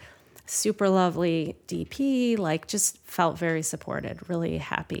terrifying. Super lovely DP, like just felt very supported, really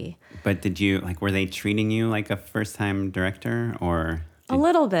happy. But were they treating you like a first-time director or? A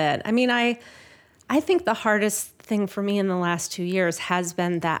little bit. I mean, I think the hardest thing for me in the last 2 years has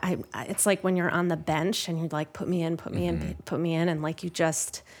been that it's like when you're on the bench and you're like, put me in, and like you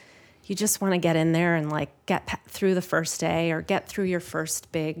you just want to get in there and like get through the first day or get through your first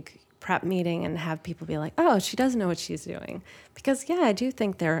big prep meeting and have people be like, oh, she doesn't know what she's doing. Because I do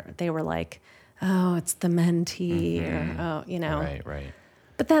think they were like, oh, it's the mentee or, Right.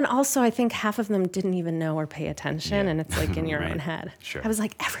 But then also I think half of them didn't even know or pay attention and it's like in your own head. Sure. I was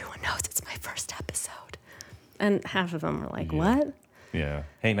like, everyone knows it's my first episode. And half of them were like, what? Yeah.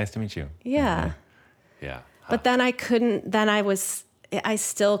 Hey, nice to meet you. Yeah. Yeah. But then I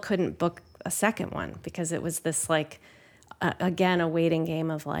still couldn't book a second one because it was this like, again, a waiting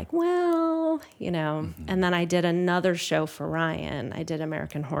game of like, well, and then I did another show for Ryan. I did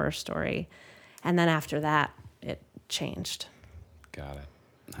American Horror Story. And then after that, it changed. Got it.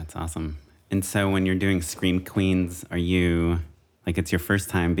 That's awesome. And so when you're doing Scream Queens, are you, like it's your first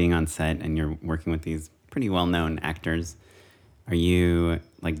time being on set and you're working with these pretty well-known actors, are you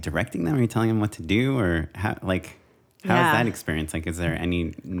like directing them? Are you telling them what to do? Or how is that experience? Like, is there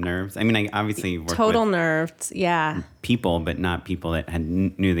any nerves? I mean, I obviously worked Total with nerves, yeah. people, but not people that had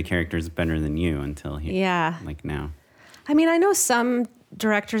knew the characters better than you until like now. I mean, I know some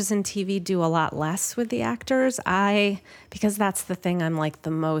directors in TV do a lot less with the actors. Because that's the thing I'm like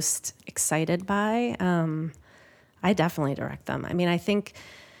the most excited by. I definitely direct them. I mean, I think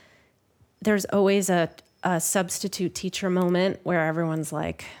there's always a substitute teacher moment where everyone's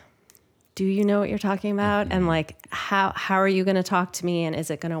like, do you know what you're talking about? And like, how are you going to talk to me? And is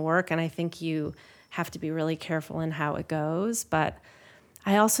it going to work? And I think you have to be really careful in how it goes. But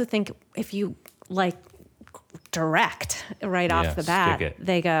I also think if you like direct right off the bat,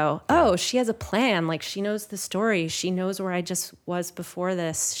 they go, oh, she has a plan. Like she knows the story. She knows where I just was before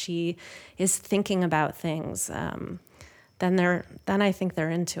this. She is thinking about things. Then I think they're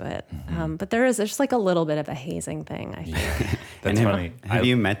into it. But there's like a little bit of a hazing thing, I think. That's funny. Have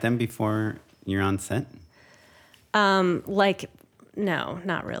you met them before you're on set? No,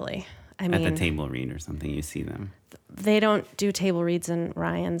 not really. At the table read or something, you see them. They don't do table reads in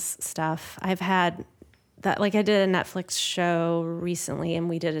Ryan's stuff. I've had that, like I did a Netflix show recently and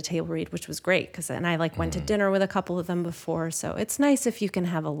we did a table read, which was great and I like went to dinner with a couple of them before. So it's nice if you can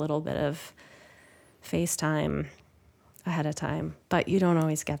have a little bit of FaceTime ahead of time, but you don't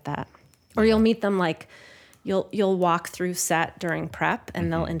always get that. Or you'll meet them like you'll walk through set during prep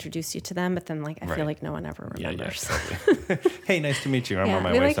and they'll introduce you to them, but then like I feel like no one ever remembers. Yeah, totally. Hey, nice to meet you. I'm on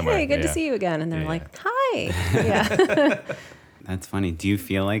my way somewhere. Hey, good to see you again. And they're like, hi. Yeah. That's funny. Do you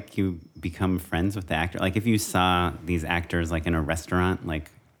feel like you become friends with the actor? Like if you saw these actors like in a restaurant,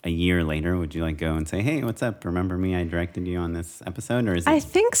 like a year later, would you like go and say, hey, what's up? Remember me? I directed you on this episode? Or is it... I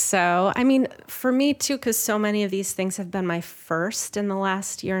think so. I mean, for me too, because so many of these things have been my first in the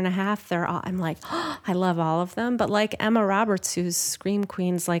last year and a half. I'm like, oh, I love all of them. But like Emma Roberts, who's Scream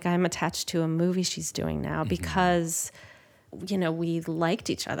Queens, like I'm attached to a movie she's doing now because, we liked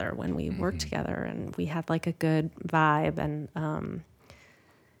each other when we worked together and we had like a good vibe. And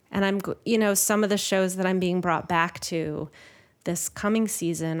I'm, some of the shows that I'm being brought back to this coming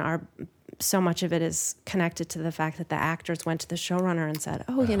season are so much of it is connected to the fact that the actors went to the showrunner and said,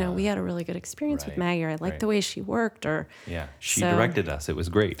 oh, we had a really good experience with Maggie, or I liked the way she worked, or she directed us. It was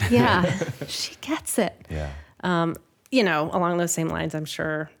great. Yeah, she gets it. Yeah. Along those same lines, I'm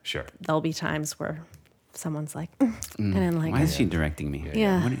sure there'll be times where someone's like, and I'm like, why is she directing me?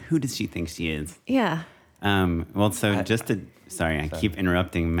 Yeah. Who does she think she is? Yeah. I keep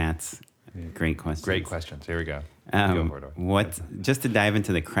interrupting Matt's great questions. Great questions. Here we go. Just to dive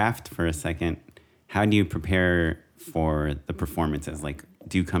into the craft for a second, how do you prepare for the performances? Like,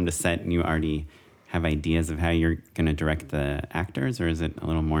 do you come to set and you already have ideas of how you're going to direct the actors, or is it a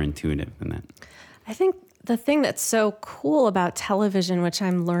little more intuitive than that? I think the thing that's so cool about television, which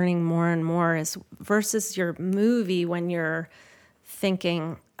I'm learning more and more, is versus your movie when you're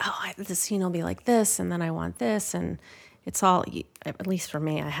thinking, the scene will be like this, and then I want this, and it's all, at least for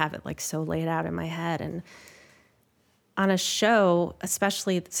me, I have it like so laid out in my head. And on a show,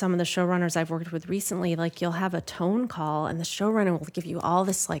 especially some of the showrunners I've worked with recently, like you'll have a tone call and the showrunner will give you all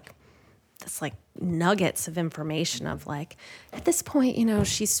this nuggets of information of like, at this point,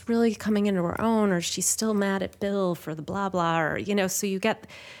 she's really coming into her own, or she's still mad at Bill for the blah, blah, or, so you get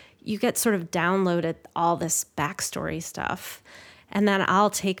sort of downloaded all this backstory stuff. And then I'll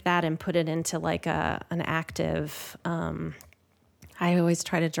take that and put it into like an active, I always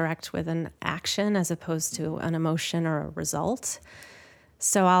try to direct with an action as opposed to an emotion or a result.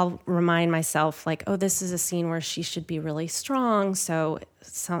 So I'll remind myself like, oh, this is a scene where she should be really strong. So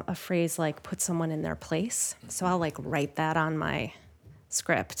a phrase like put someone in their place. So I'll like write that on my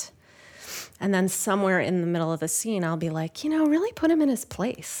script. And then somewhere in the middle of the scene, I'll be like, really put him in his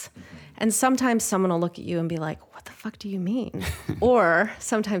place. And sometimes someone will look at you and be like, what the fuck do you mean? Or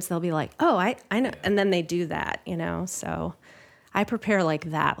sometimes they'll be like, oh, I know. And then they do that, So I prepare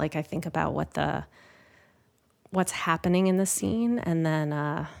like that. Like I think about what's happening in the scene. And then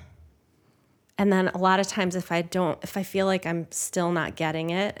a lot of times if I feel like I'm still not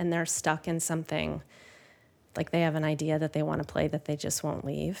getting it and they're stuck in something, like they have an idea that they want to play that they just won't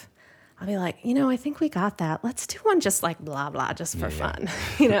leave, I'll be like, I think we got that. Let's do one just like blah, blah, just for fun,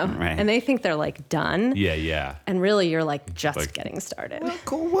 Right. And they think they're like done. Yeah. And really you're like just getting started. Well,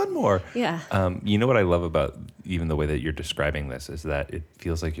 cool, one more. Yeah. You know what I love about even the way that you're describing this is that it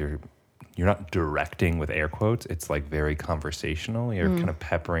feels like you're not directing with air quotes. It's like very conversational. You're kind of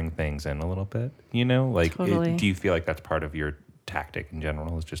peppering things in a little bit, Like, Totally. do you feel like that's part of your tactic in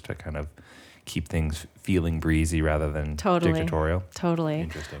general, is just to kind of keep things feeling breezy rather than dictatorial? Totally.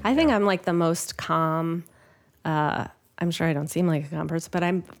 Interesting. I think I'm like the most calm. I'm sure I don't seem like a calm person, but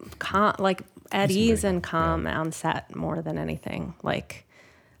I'm calm, like at ease and calm on set more than anything. Like,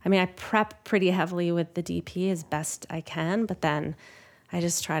 I prep pretty heavily with the DP as best I can, but then I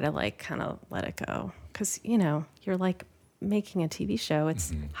just try to like kind of let it go. Because, you're like making a TV show.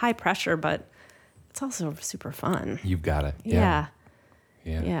 It's high pressure, but it's also super fun. You've got it. Yeah.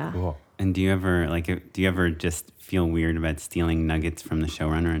 Yeah. Cool. And do you ever just feel weird about stealing nuggets from the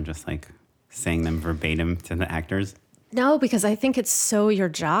showrunner and just like saying them verbatim to the actors? No, because I think it's so your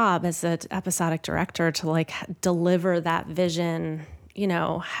job as an episodic director to like deliver that vision,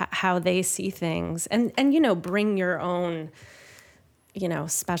 how they see things and bring your own,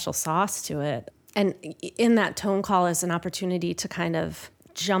 special sauce to it. And in that tone call is an opportunity to kind of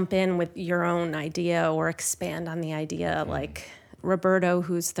jump in with your own idea or expand on the idea. Like Roberto,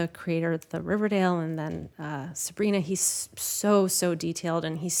 who's the creator of the Riverdale, and then Sabrina, he's so detailed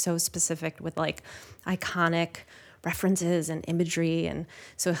and he's so specific with like iconic references and imagery. And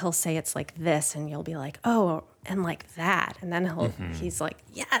so he'll say it's like this and you'll be like, oh, and like that. And then he's like,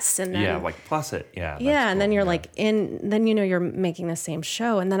 yes. And then, like plus it. Yeah. And then you're like then you're making the same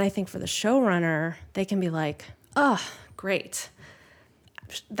show. And then I think for the showrunner, they can be like, oh, great.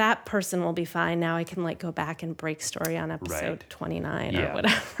 That person will be fine. Now I can like go back and break story on episode 29 or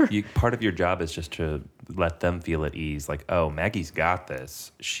whatever. Part of your job is just to let them feel at ease. Like, oh, Maggie's got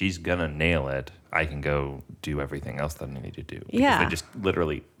this. She's gonna nail it. I can go do everything else that I need to do. Because they just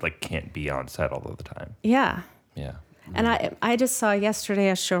literally like can't be on set all of the time. Yeah. Yeah. And I just saw yesterday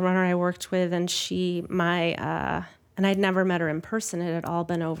a showrunner I worked with, and and I'd never met her in person. It had all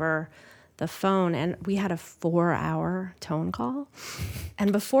been over the phone, and we had a 4-hour tone call.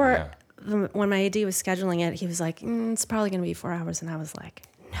 And before, when my AD was scheduling it, he was like, it's probably going to be 4 hours. And I was like,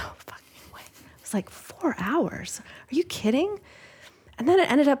 no fucking way. It was like 4 hours. Are you kidding? And then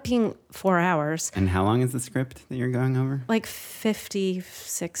it ended up being 4 hours. And how long is the script that you're going over? Like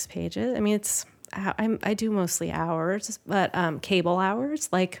 56 pages. I mean, I do mostly hours, but cable hours.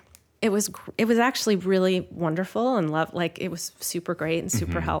 Like it was actually really wonderful and it was super great and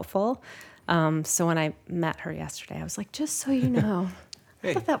super helpful. So when I met her yesterday, I was like, just so you know,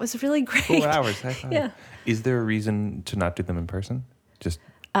 I thought that was really great. 4 hours. High five. Yeah. Is there a reason to not do them in person? Just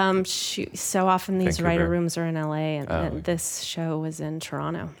so often these Vancouver. writer rooms are in LA, and this show was in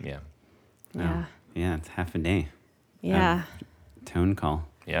Toronto. Yeah. Yeah. Yeah, it's half a day. Yeah. Tone call.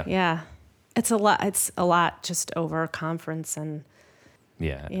 Yeah. Yeah. It's a lot just over conference and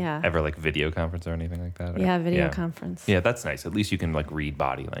Yeah. Ever like video conference or anything like that? Yeah, video conference. Yeah, that's nice. At least you can like read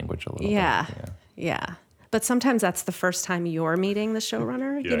body language a little bit. Yeah. But sometimes that's the first time you're meeting the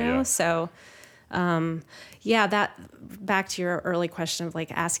showrunner, you know? Yeah. So, that back to your early question of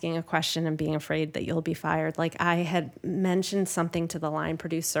like asking a question and being afraid that you'll be fired. Like I had mentioned something to the line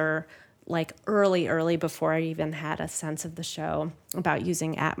producer like early before I even had a sense of the show about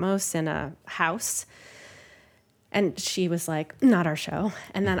using Atmos in a house. And she was like, not our show.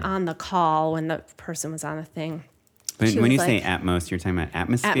 And then on the call, when the person was on the thing, But she when was you like, say Atmos, you're talking about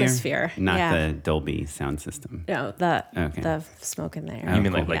atmosphere? Atmosphere, Not yeah. the Dolby sound system. no, the smoke in there. You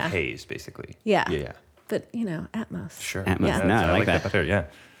mean like Yeah. haze, basically? Yeah. Yeah. But, Atmos. Sure. Atmos. Yeah. No, I like that. better. Yeah.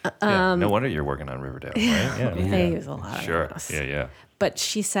 No wonder you're working on Riverdale, right? Yeah. They use a lot of Sure. Atmos. Yeah. But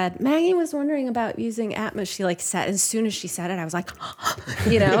she said, Maggie was wondering about using Atmos. She like said, as soon as she said it, I was like,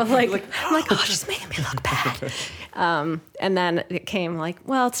 I'm like, oh, she's making me look bad. And then it came like,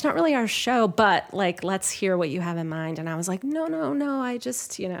 well, it's not really our show, but like, let's hear what you have in mind. And I was like, no, I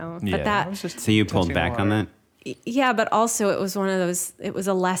just, but that, So you pulled back on that? yeah, but also it was one of those, it was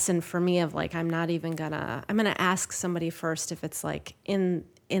a lesson for me of like, I'm going to ask somebody first if it's like in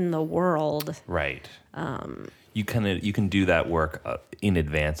the world. Right. you can do that work in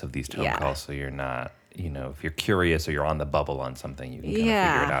advance of these tone calls, so you're not, if you're curious or you're on the bubble on something, you can kind of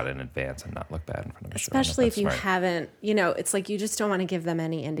figure it out in advance and not look bad in front of a show. Especially if you haven't, it's like you just don't want to give them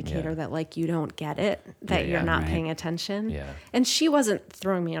any indicator that like you don't get it, that you're not paying attention. Yeah. And she wasn't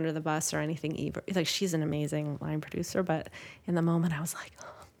throwing me under the bus or anything either. Like, she's an amazing line producer, but in the moment I was like,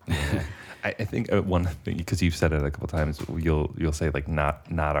 oh. I think one thing, because you've said it a couple times, you'll say like not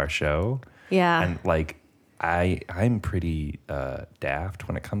our show. Yeah. And like I'm pretty daft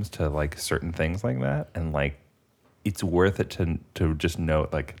when it comes to like certain things like that, and like it's worth it to just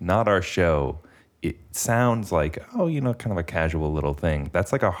note like not our show. It sounds like kind of a casual little thing.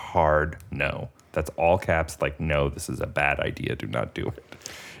 That's like a hard no. That's all caps. Like, no, this is a bad idea. Do not do it.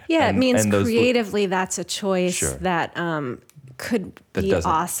 Yeah, it means creatively that's a choice that could be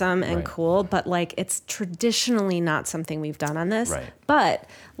awesome and cool, but like it's traditionally not something we've done on this. Right. But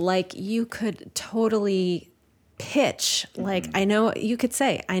like you could totally pitch, like I know you could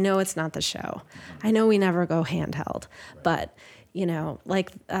say, I know it's not the show. I know we never go handheld, but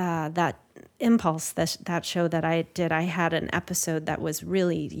like that Impulse, that show that I did, I had an episode that was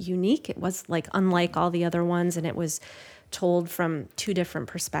really unique. It was like unlike all the other ones, and it was told from two different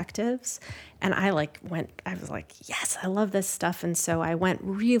perspectives. And I was like, yes, I love this stuff. And so I went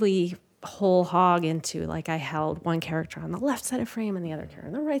really whole hog into, like, I held one character on the left side of frame and the other character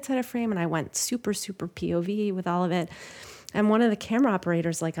on the right side of frame. And I went super, super POV with all of it. And one of the camera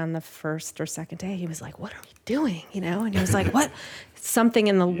operators, like on the first or second day, he was like, what are we doing? And he was like, what? Something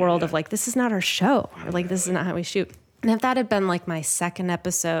in the world of like, this is not our show. Or like, this is not how we shoot. And if that had been like my second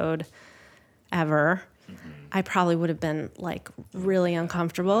episode ever, I probably would have been like really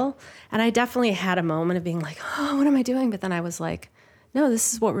uncomfortable. And I definitely had a moment of being like, oh, what am I doing? But then I was like, no,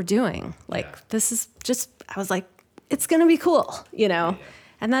 this is what we're doing. Like, this is just, I was like, it's going to be cool,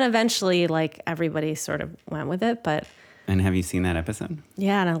 And then eventually like everybody sort of went with it. And have you seen that episode?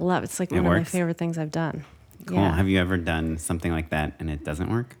 Yeah, and I love it. It's like one of my favorite things I've done. Cool. Yeah. Have you ever done something like that and it doesn't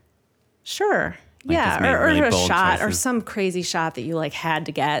work? Sure. Like or a shot choices. Or some crazy shot that you like had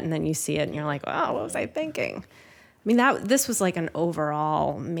to get, and then you see it and you're like, oh, what was I thinking? I mean, this was like an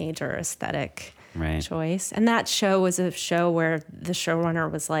overall major aesthetic choice. And that show was a show where the showrunner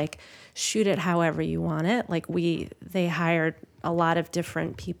was like, shoot it however you want it. Like they hired a lot of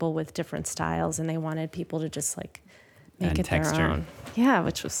different people with different styles, and they wanted people to just like make it texture. Their own. Yeah,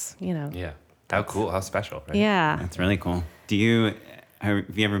 which was, Yeah. How cool, how special, right? Yeah. That's really cool.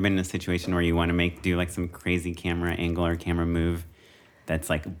 Have you ever been in a situation where you want to do like some crazy camera angle or camera move that's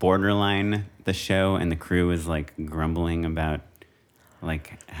like borderline the show, and the crew is like grumbling about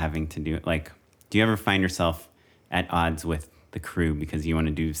like having to do it? Like, do you ever find yourself at odds with the crew because you want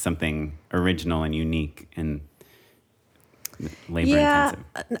to do something original and unique and labor intensive?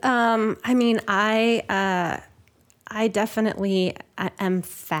 I mean, I definitely am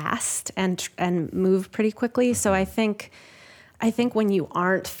fast and move pretty quickly. So I think when you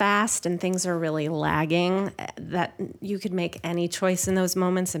aren't fast and things are really lagging, that you could make any choice in those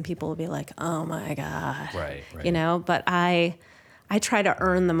moments and people will be like, oh my God. Right. But I try to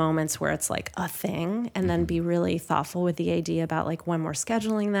earn the moments where it's like a thing, and then be really thoughtful with the AD about like when we're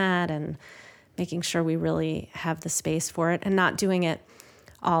scheduling that and making sure we really have the space for it and not doing it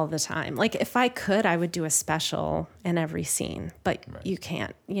all the time. Like if I could, I would do a special in every scene, but you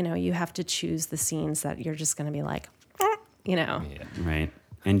can't, you have to choose the scenes that you're just going to be like, Yeah. Right.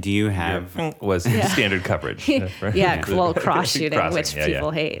 And do you have standard coverage? Right? Yeah, well, cross shooting, which people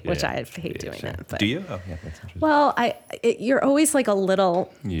hate, which I hate doing that. But. Do you? Oh, yeah, that's interesting. Well, you're always like a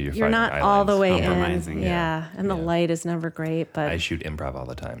little. You're not all the way in. Yeah, and the light is never great. But I shoot improv all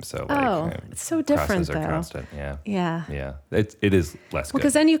the time, so it's so different though. Constant. Yeah. It is less good.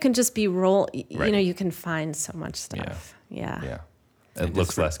 Because then you can just be you can find so much stuff. Yeah. It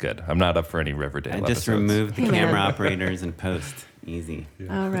looks less good. I'm not up for any Riverdale episodes. Just remove the camera operators and post. Easy.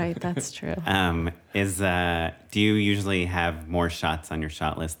 Oh, right. That's true. Do you usually have more shots on your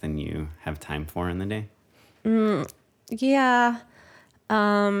shot list than you have time for in the day? Yeah.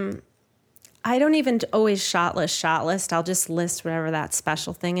 I don't even always shot list. I'll just list whatever that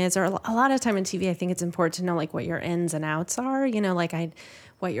special thing is. Or a lot of time in TV, I think it's important to know like what your ins and outs are,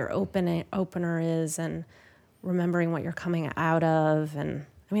 what your opener is, and remembering what you're coming out of. And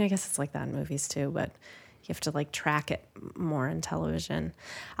I mean, I guess it's like that in movies too, but you have to like track it more in television.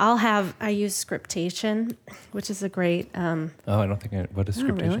 I use scriptation, which is a great. I don't think what is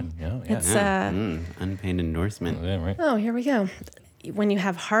scriptation? Really? Yeah. It's unpaid endorsement. Yeah, right. Oh, here we go. When you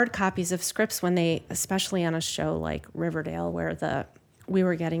have hard copies of scripts, especially on a show like Riverdale, where we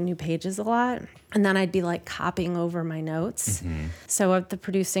were getting new pages a lot. And then I'd be like copying over my notes. So the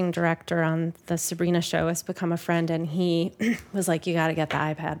producing director on the Sabrina show has become a friend, and he was like, you got to get the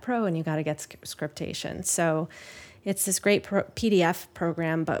iPad Pro and you got to get Scriptation. So it's this great PDF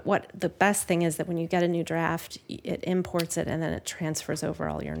program, but what the best thing is that when you get a new draft, it imports it and then it transfers over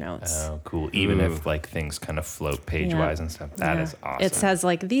all your notes. Oh, cool. Even if like things kind of float page-wise and stuff. That is awesome. It says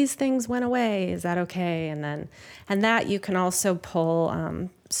like, these things went away. Is that okay? And that you can also pull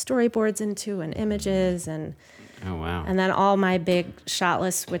storyboards into and images and oh wow. And then all my big shot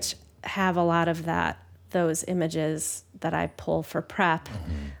lists, which have a lot of those images that I pull for prep.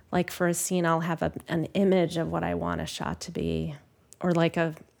 Like for a scene, I'll have an image of what I want a shot to be, or like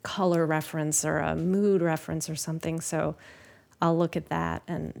a color reference or a mood reference or something. So I'll look at that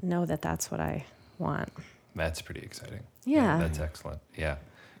and know that that's what I want. That's pretty exciting. Yeah. That's excellent. Yeah.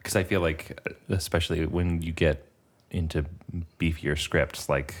 Because I feel like, especially when you get into beefier scripts,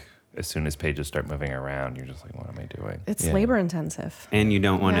 like as soon as pages start moving around, you're just like, what am I doing? It's labor intensive. And you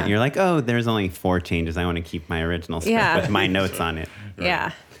don't want to, you're like, oh, there's only 4 changes. I want to keep my original script with my notes on it. Right.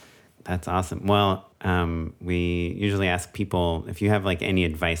 Yeah. That's awesome. Well, we usually ask people if you have like any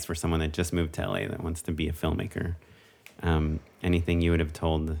advice for someone that just moved to LA that wants to be a filmmaker. Anything you would have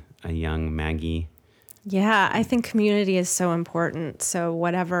told a young Maggie? Yeah, I think community is so important. So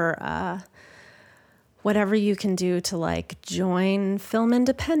whatever you can do to like join Film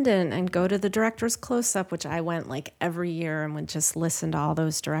Independent and go to the director's close-up, which I went like every year and would just listen to all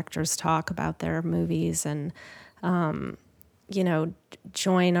those directors talk about their movies, and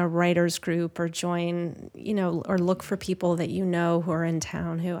join a writer's group, or join, or look for people that who are in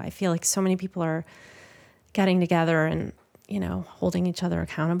town, who I feel like so many people are getting together and, holding each other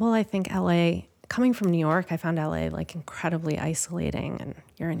accountable. I think LA, coming from New York, I found LA like incredibly isolating, and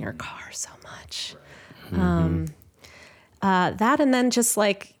you're in your car so much. That, and then just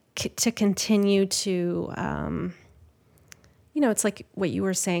like to continue to, it's like what you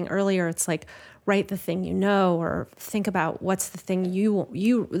were saying earlier. It's like, write the thing or think about what's the thing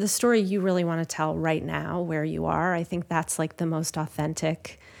the story you really want to tell right now where you are. I think that's like the most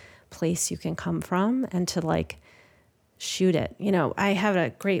authentic place you can come from, and to like shoot it. I have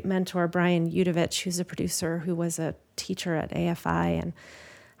a great mentor, Brian Udovich, who's a producer who was a teacher at AFI, and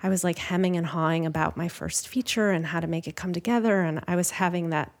I was like hemming and hawing about my first feature and how to make it come together. And I was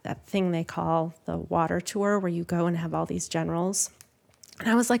having that thing they call the water tour, where you go and have all these generals. And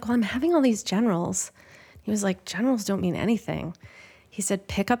I was like, well, I'm having all these generals. He was like, generals don't mean anything. He said,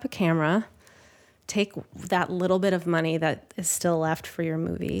 pick up a camera, take that little bit of money that is still left for your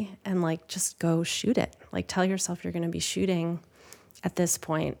movie, and like just go shoot it. Like tell yourself you're going to be shooting at this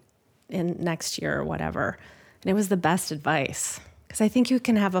point in next year or whatever. And it was the best advice, because I think you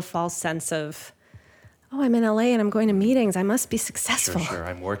can have a false sense of, oh, I'm in LA and I'm going to meetings, I must be successful. Sure.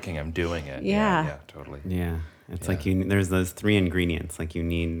 I'm working, I'm doing it. Yeah, totally. Yeah. It's like there's those 3 ingredients. Like you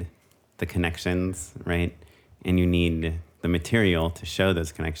need the connections, right? And you need the material to show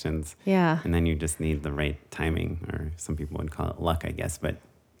those connections. Yeah. And then you just need the right timing, or some people would call it luck, I guess. But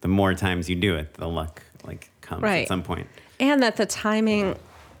the more times you do it, the luck like comes at some point. And that the timing,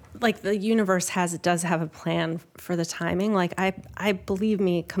 like the universe does have a plan for the timing. Like I believe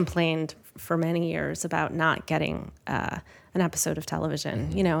me, complained for many years about not getting an episode of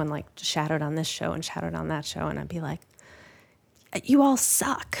television, and like shadowed on this show and shadowed on that show. And I'd be like, you all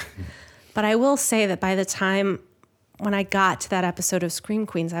suck. But I will say that by the time when I got to that episode of Scream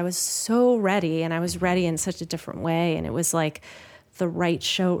Queens, I was so ready, and I was ready in such a different way. And it was like the right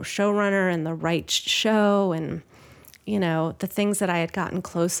showrunner and the right show. And, the things that I had gotten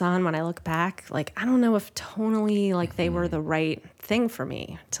close on, when I look back, like, I don't know if tonally, like they were the right thing for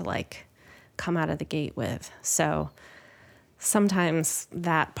me to like come out of the gate with. So sometimes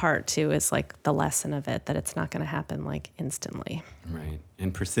that part too is like the lesson of it, that it's not going to happen like instantly. Right.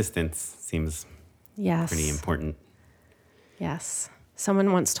 And persistence seems pretty important. Yes.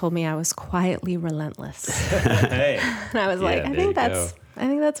 Someone once told me I was quietly relentless. Hey. And I was like, I think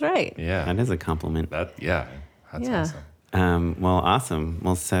that's right. Yeah. That is a compliment. That's awesome. Well, awesome.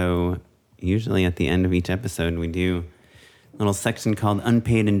 Well, so usually at the end of each episode, we do a little section called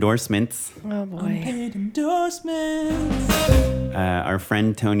Unpaid Endorsements. Oh, boy. Unpaid endorsements. Our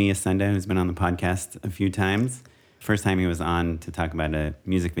friend Tony Ascenda, who's been on the podcast a few times. First time he was on to talk about a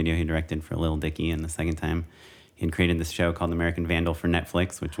music video he directed for Lil Dicky, and the second time he had created this show called American Vandal for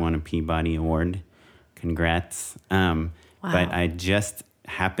Netflix, which won a Peabody Award. Congrats. Wow. But I just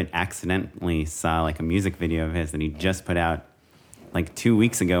accidentally saw like a music video of his that he just put out like 2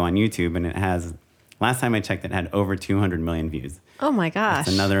 weeks ago on YouTube, and it has, last time I checked, it had over 200 million views. Oh my gosh.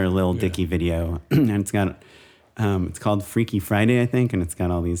 It's another Lil Dicky video, and it's got It's called Freaky Friday, I think, and it's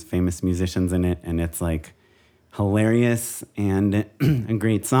got all these famous musicians in it, and it's like hilarious and a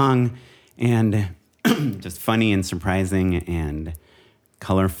great song and just funny and surprising and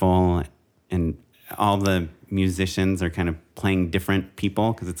colorful, and all the musicians are kind of playing different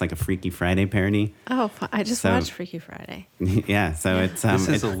people because it's like a Freaky Friday parody. Oh, I just watched Freaky Friday. Yeah, so it's this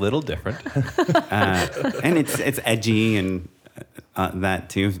is a little different, and it's edgy and that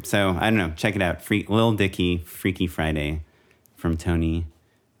too. So I don't know. Check it out. Lil Dicky, Freaky Friday, from Tony,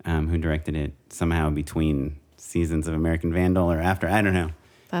 who directed it somehow between seasons of American Vandal or after. I don't know.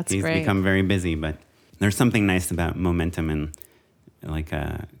 That's He's great. become very busy, but there's something nice about momentum and like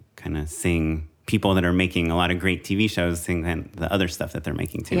kind of seeing people that are making a lot of great TV shows seeing the other stuff that they're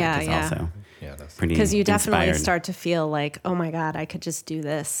making too. Yeah, which is also that's pretty because you definitely inspired. start to feel like, oh my God, I could just do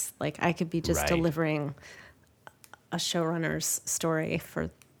this. Like I could be just delivering a showrunner's story for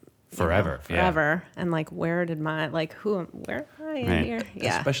forever. And like, where am I in here?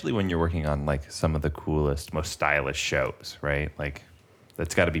 Yeah. Especially when you're working on like some of the coolest, most stylish shows, right? Like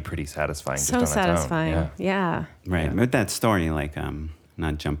that's got to be pretty satisfying. So just on satisfying. Its own. Yeah. Right. Yeah. But that story, like,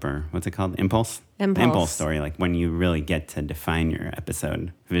 not Jumper, what's it called? Impulse story, like when you really get to define your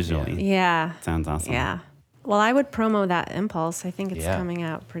episode visually. Yeah. Sounds awesome. Yeah. Well, I would promo that Impulse. I think it's coming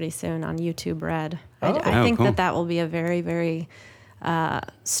out pretty soon on YouTube Red. I think cool. that will be a very, very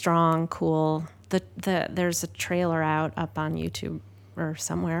strong, cool. There's a trailer up on YouTube or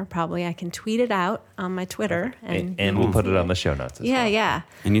somewhere. Probably I can tweet it out on my Twitter. And we'll put it on the show notes as well. Yeah.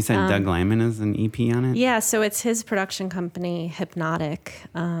 And you said Doug Lyman is an EP on it? Yeah, so it's his production company, Hypnotic.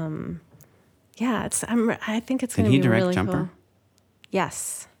 I think it's going to be Did he direct really Jumper? cool.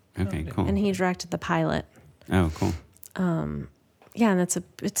 Yes. Okay, cool. And he directed the pilot. Oh, cool. Yeah, and it's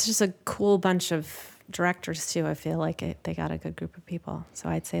just a cool bunch of directors too. I feel like they got a good group of people. So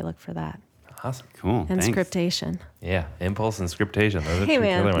I'd say look for that. Awesome. Cool. And Thanks. Scriptation. Yeah, Impulse and Scriptation. Those are Hey, two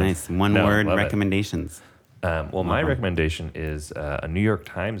man. killer ones. Nice. One-word love it. recommendations. My recommendation is a New York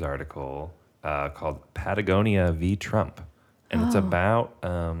Times article called Patagonia v. Trump. And it's about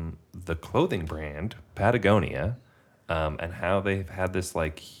the clothing brand Patagonia and how they've had this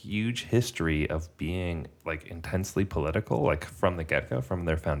like huge history of being like intensely political, like from the get-go, from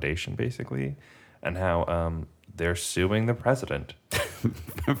their foundation basically, and how they're suing the president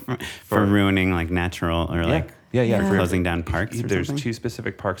for ruining like natural or like closing down parks or There's something? 2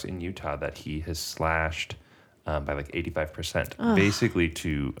 specific parks in Utah that he has slashed by like 85%, basically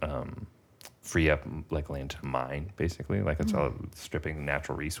to free up like land to mine, basically. Like it's all stripping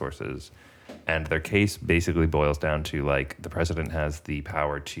natural resources. And their case basically boils down to like the president has the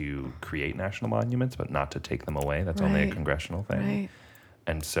power to create national monuments, but not to take them away. That's only a Right. congressional thing. Right.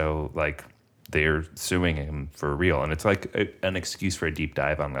 And so like they're suing him for real. And it's like an excuse for a deep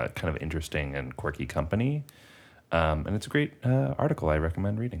dive on a kind of interesting and quirky company. And it's a great article I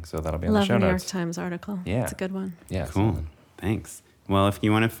recommend reading. So that'll be on Love the show the New York notes. Times article. Yeah. It's a good one. Yeah. Cool. So- Thanks. Well, if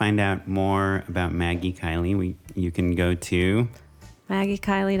you want to find out more about Maggie Kiley, you can go to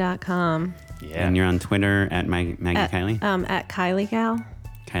MaggieKiley.com. Yeah. and you're on Twitter at Maggie Kiley. At Kiley Gal.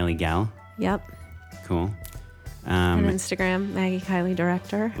 Kylie Gal. Yep. Cool. And Instagram, Maggie Kiley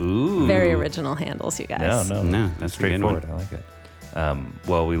Director. Ooh. Very original handles, you guys. No, that's a good one. straightforward. I like it.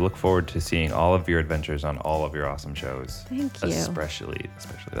 Well, we look forward to seeing all of your adventures on all of your awesome shows. Thank you. Especially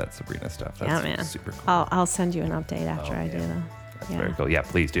that Sabrina stuff. That's Yeah, man. super cool. I'll send you an update after I do yeah. though. That's very cool. Yeah,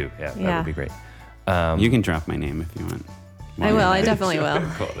 please do. Yeah, that Yeah. would be great. You can drop my name if you want. I will. I definitely will.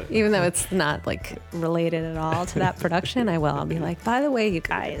 Called it. Even though it's not like related at all to that production, I will. I'll be like, by the way, you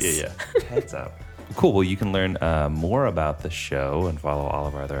guys. Yeah. Heads up. Cool. Well, you can learn more about the show and follow all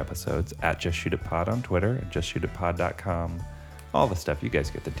of our other episodes at Just Shoot It Pod on Twitter and justshootitpod.com. All the stuff. You guys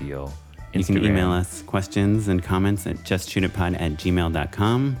get the deal. You can Instagram. email us questions and comments at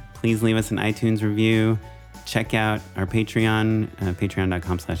justshootitpod@gmail.com. Please leave us an iTunes review. Check out our Patreon,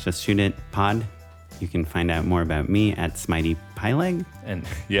 patreon.com/justshootitpod. You can find out more about me at SmiteyPyleg. And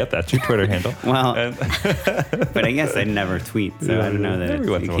yeah, that's your Twitter handle. Well, And, but I guess I never tweet, so I don't know that Every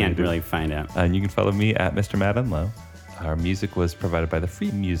once you in a while can't you do. really find out. and you can follow me at Mr. Mad and Low. Our music was provided by the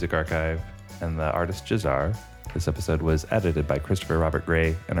Free Music Archive and the artist Jazar. This episode was edited by Christopher Robert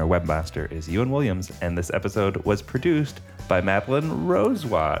Gray, and our webmaster is Ewan Williams. And this episode was produced by Madeline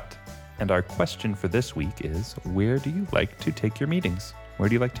Rosewatt. And our question for this week is, where do you like to take your meetings? Where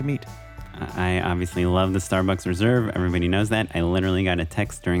do you like to meet? I obviously love the Starbucks Reserve. Everybody knows that. I literally got a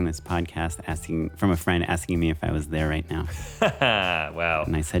text during this podcast from a friend asking me if I was there right now. Wow.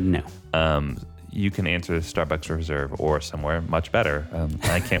 And I said no. You can answer Starbucks Reserve or somewhere much better.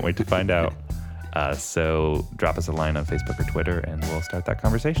 I can't wait to find out. So drop us a line on Facebook or Twitter, and we'll start that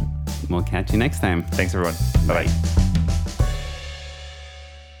conversation. We'll catch you next time. Thanks, everyone. Bye-bye.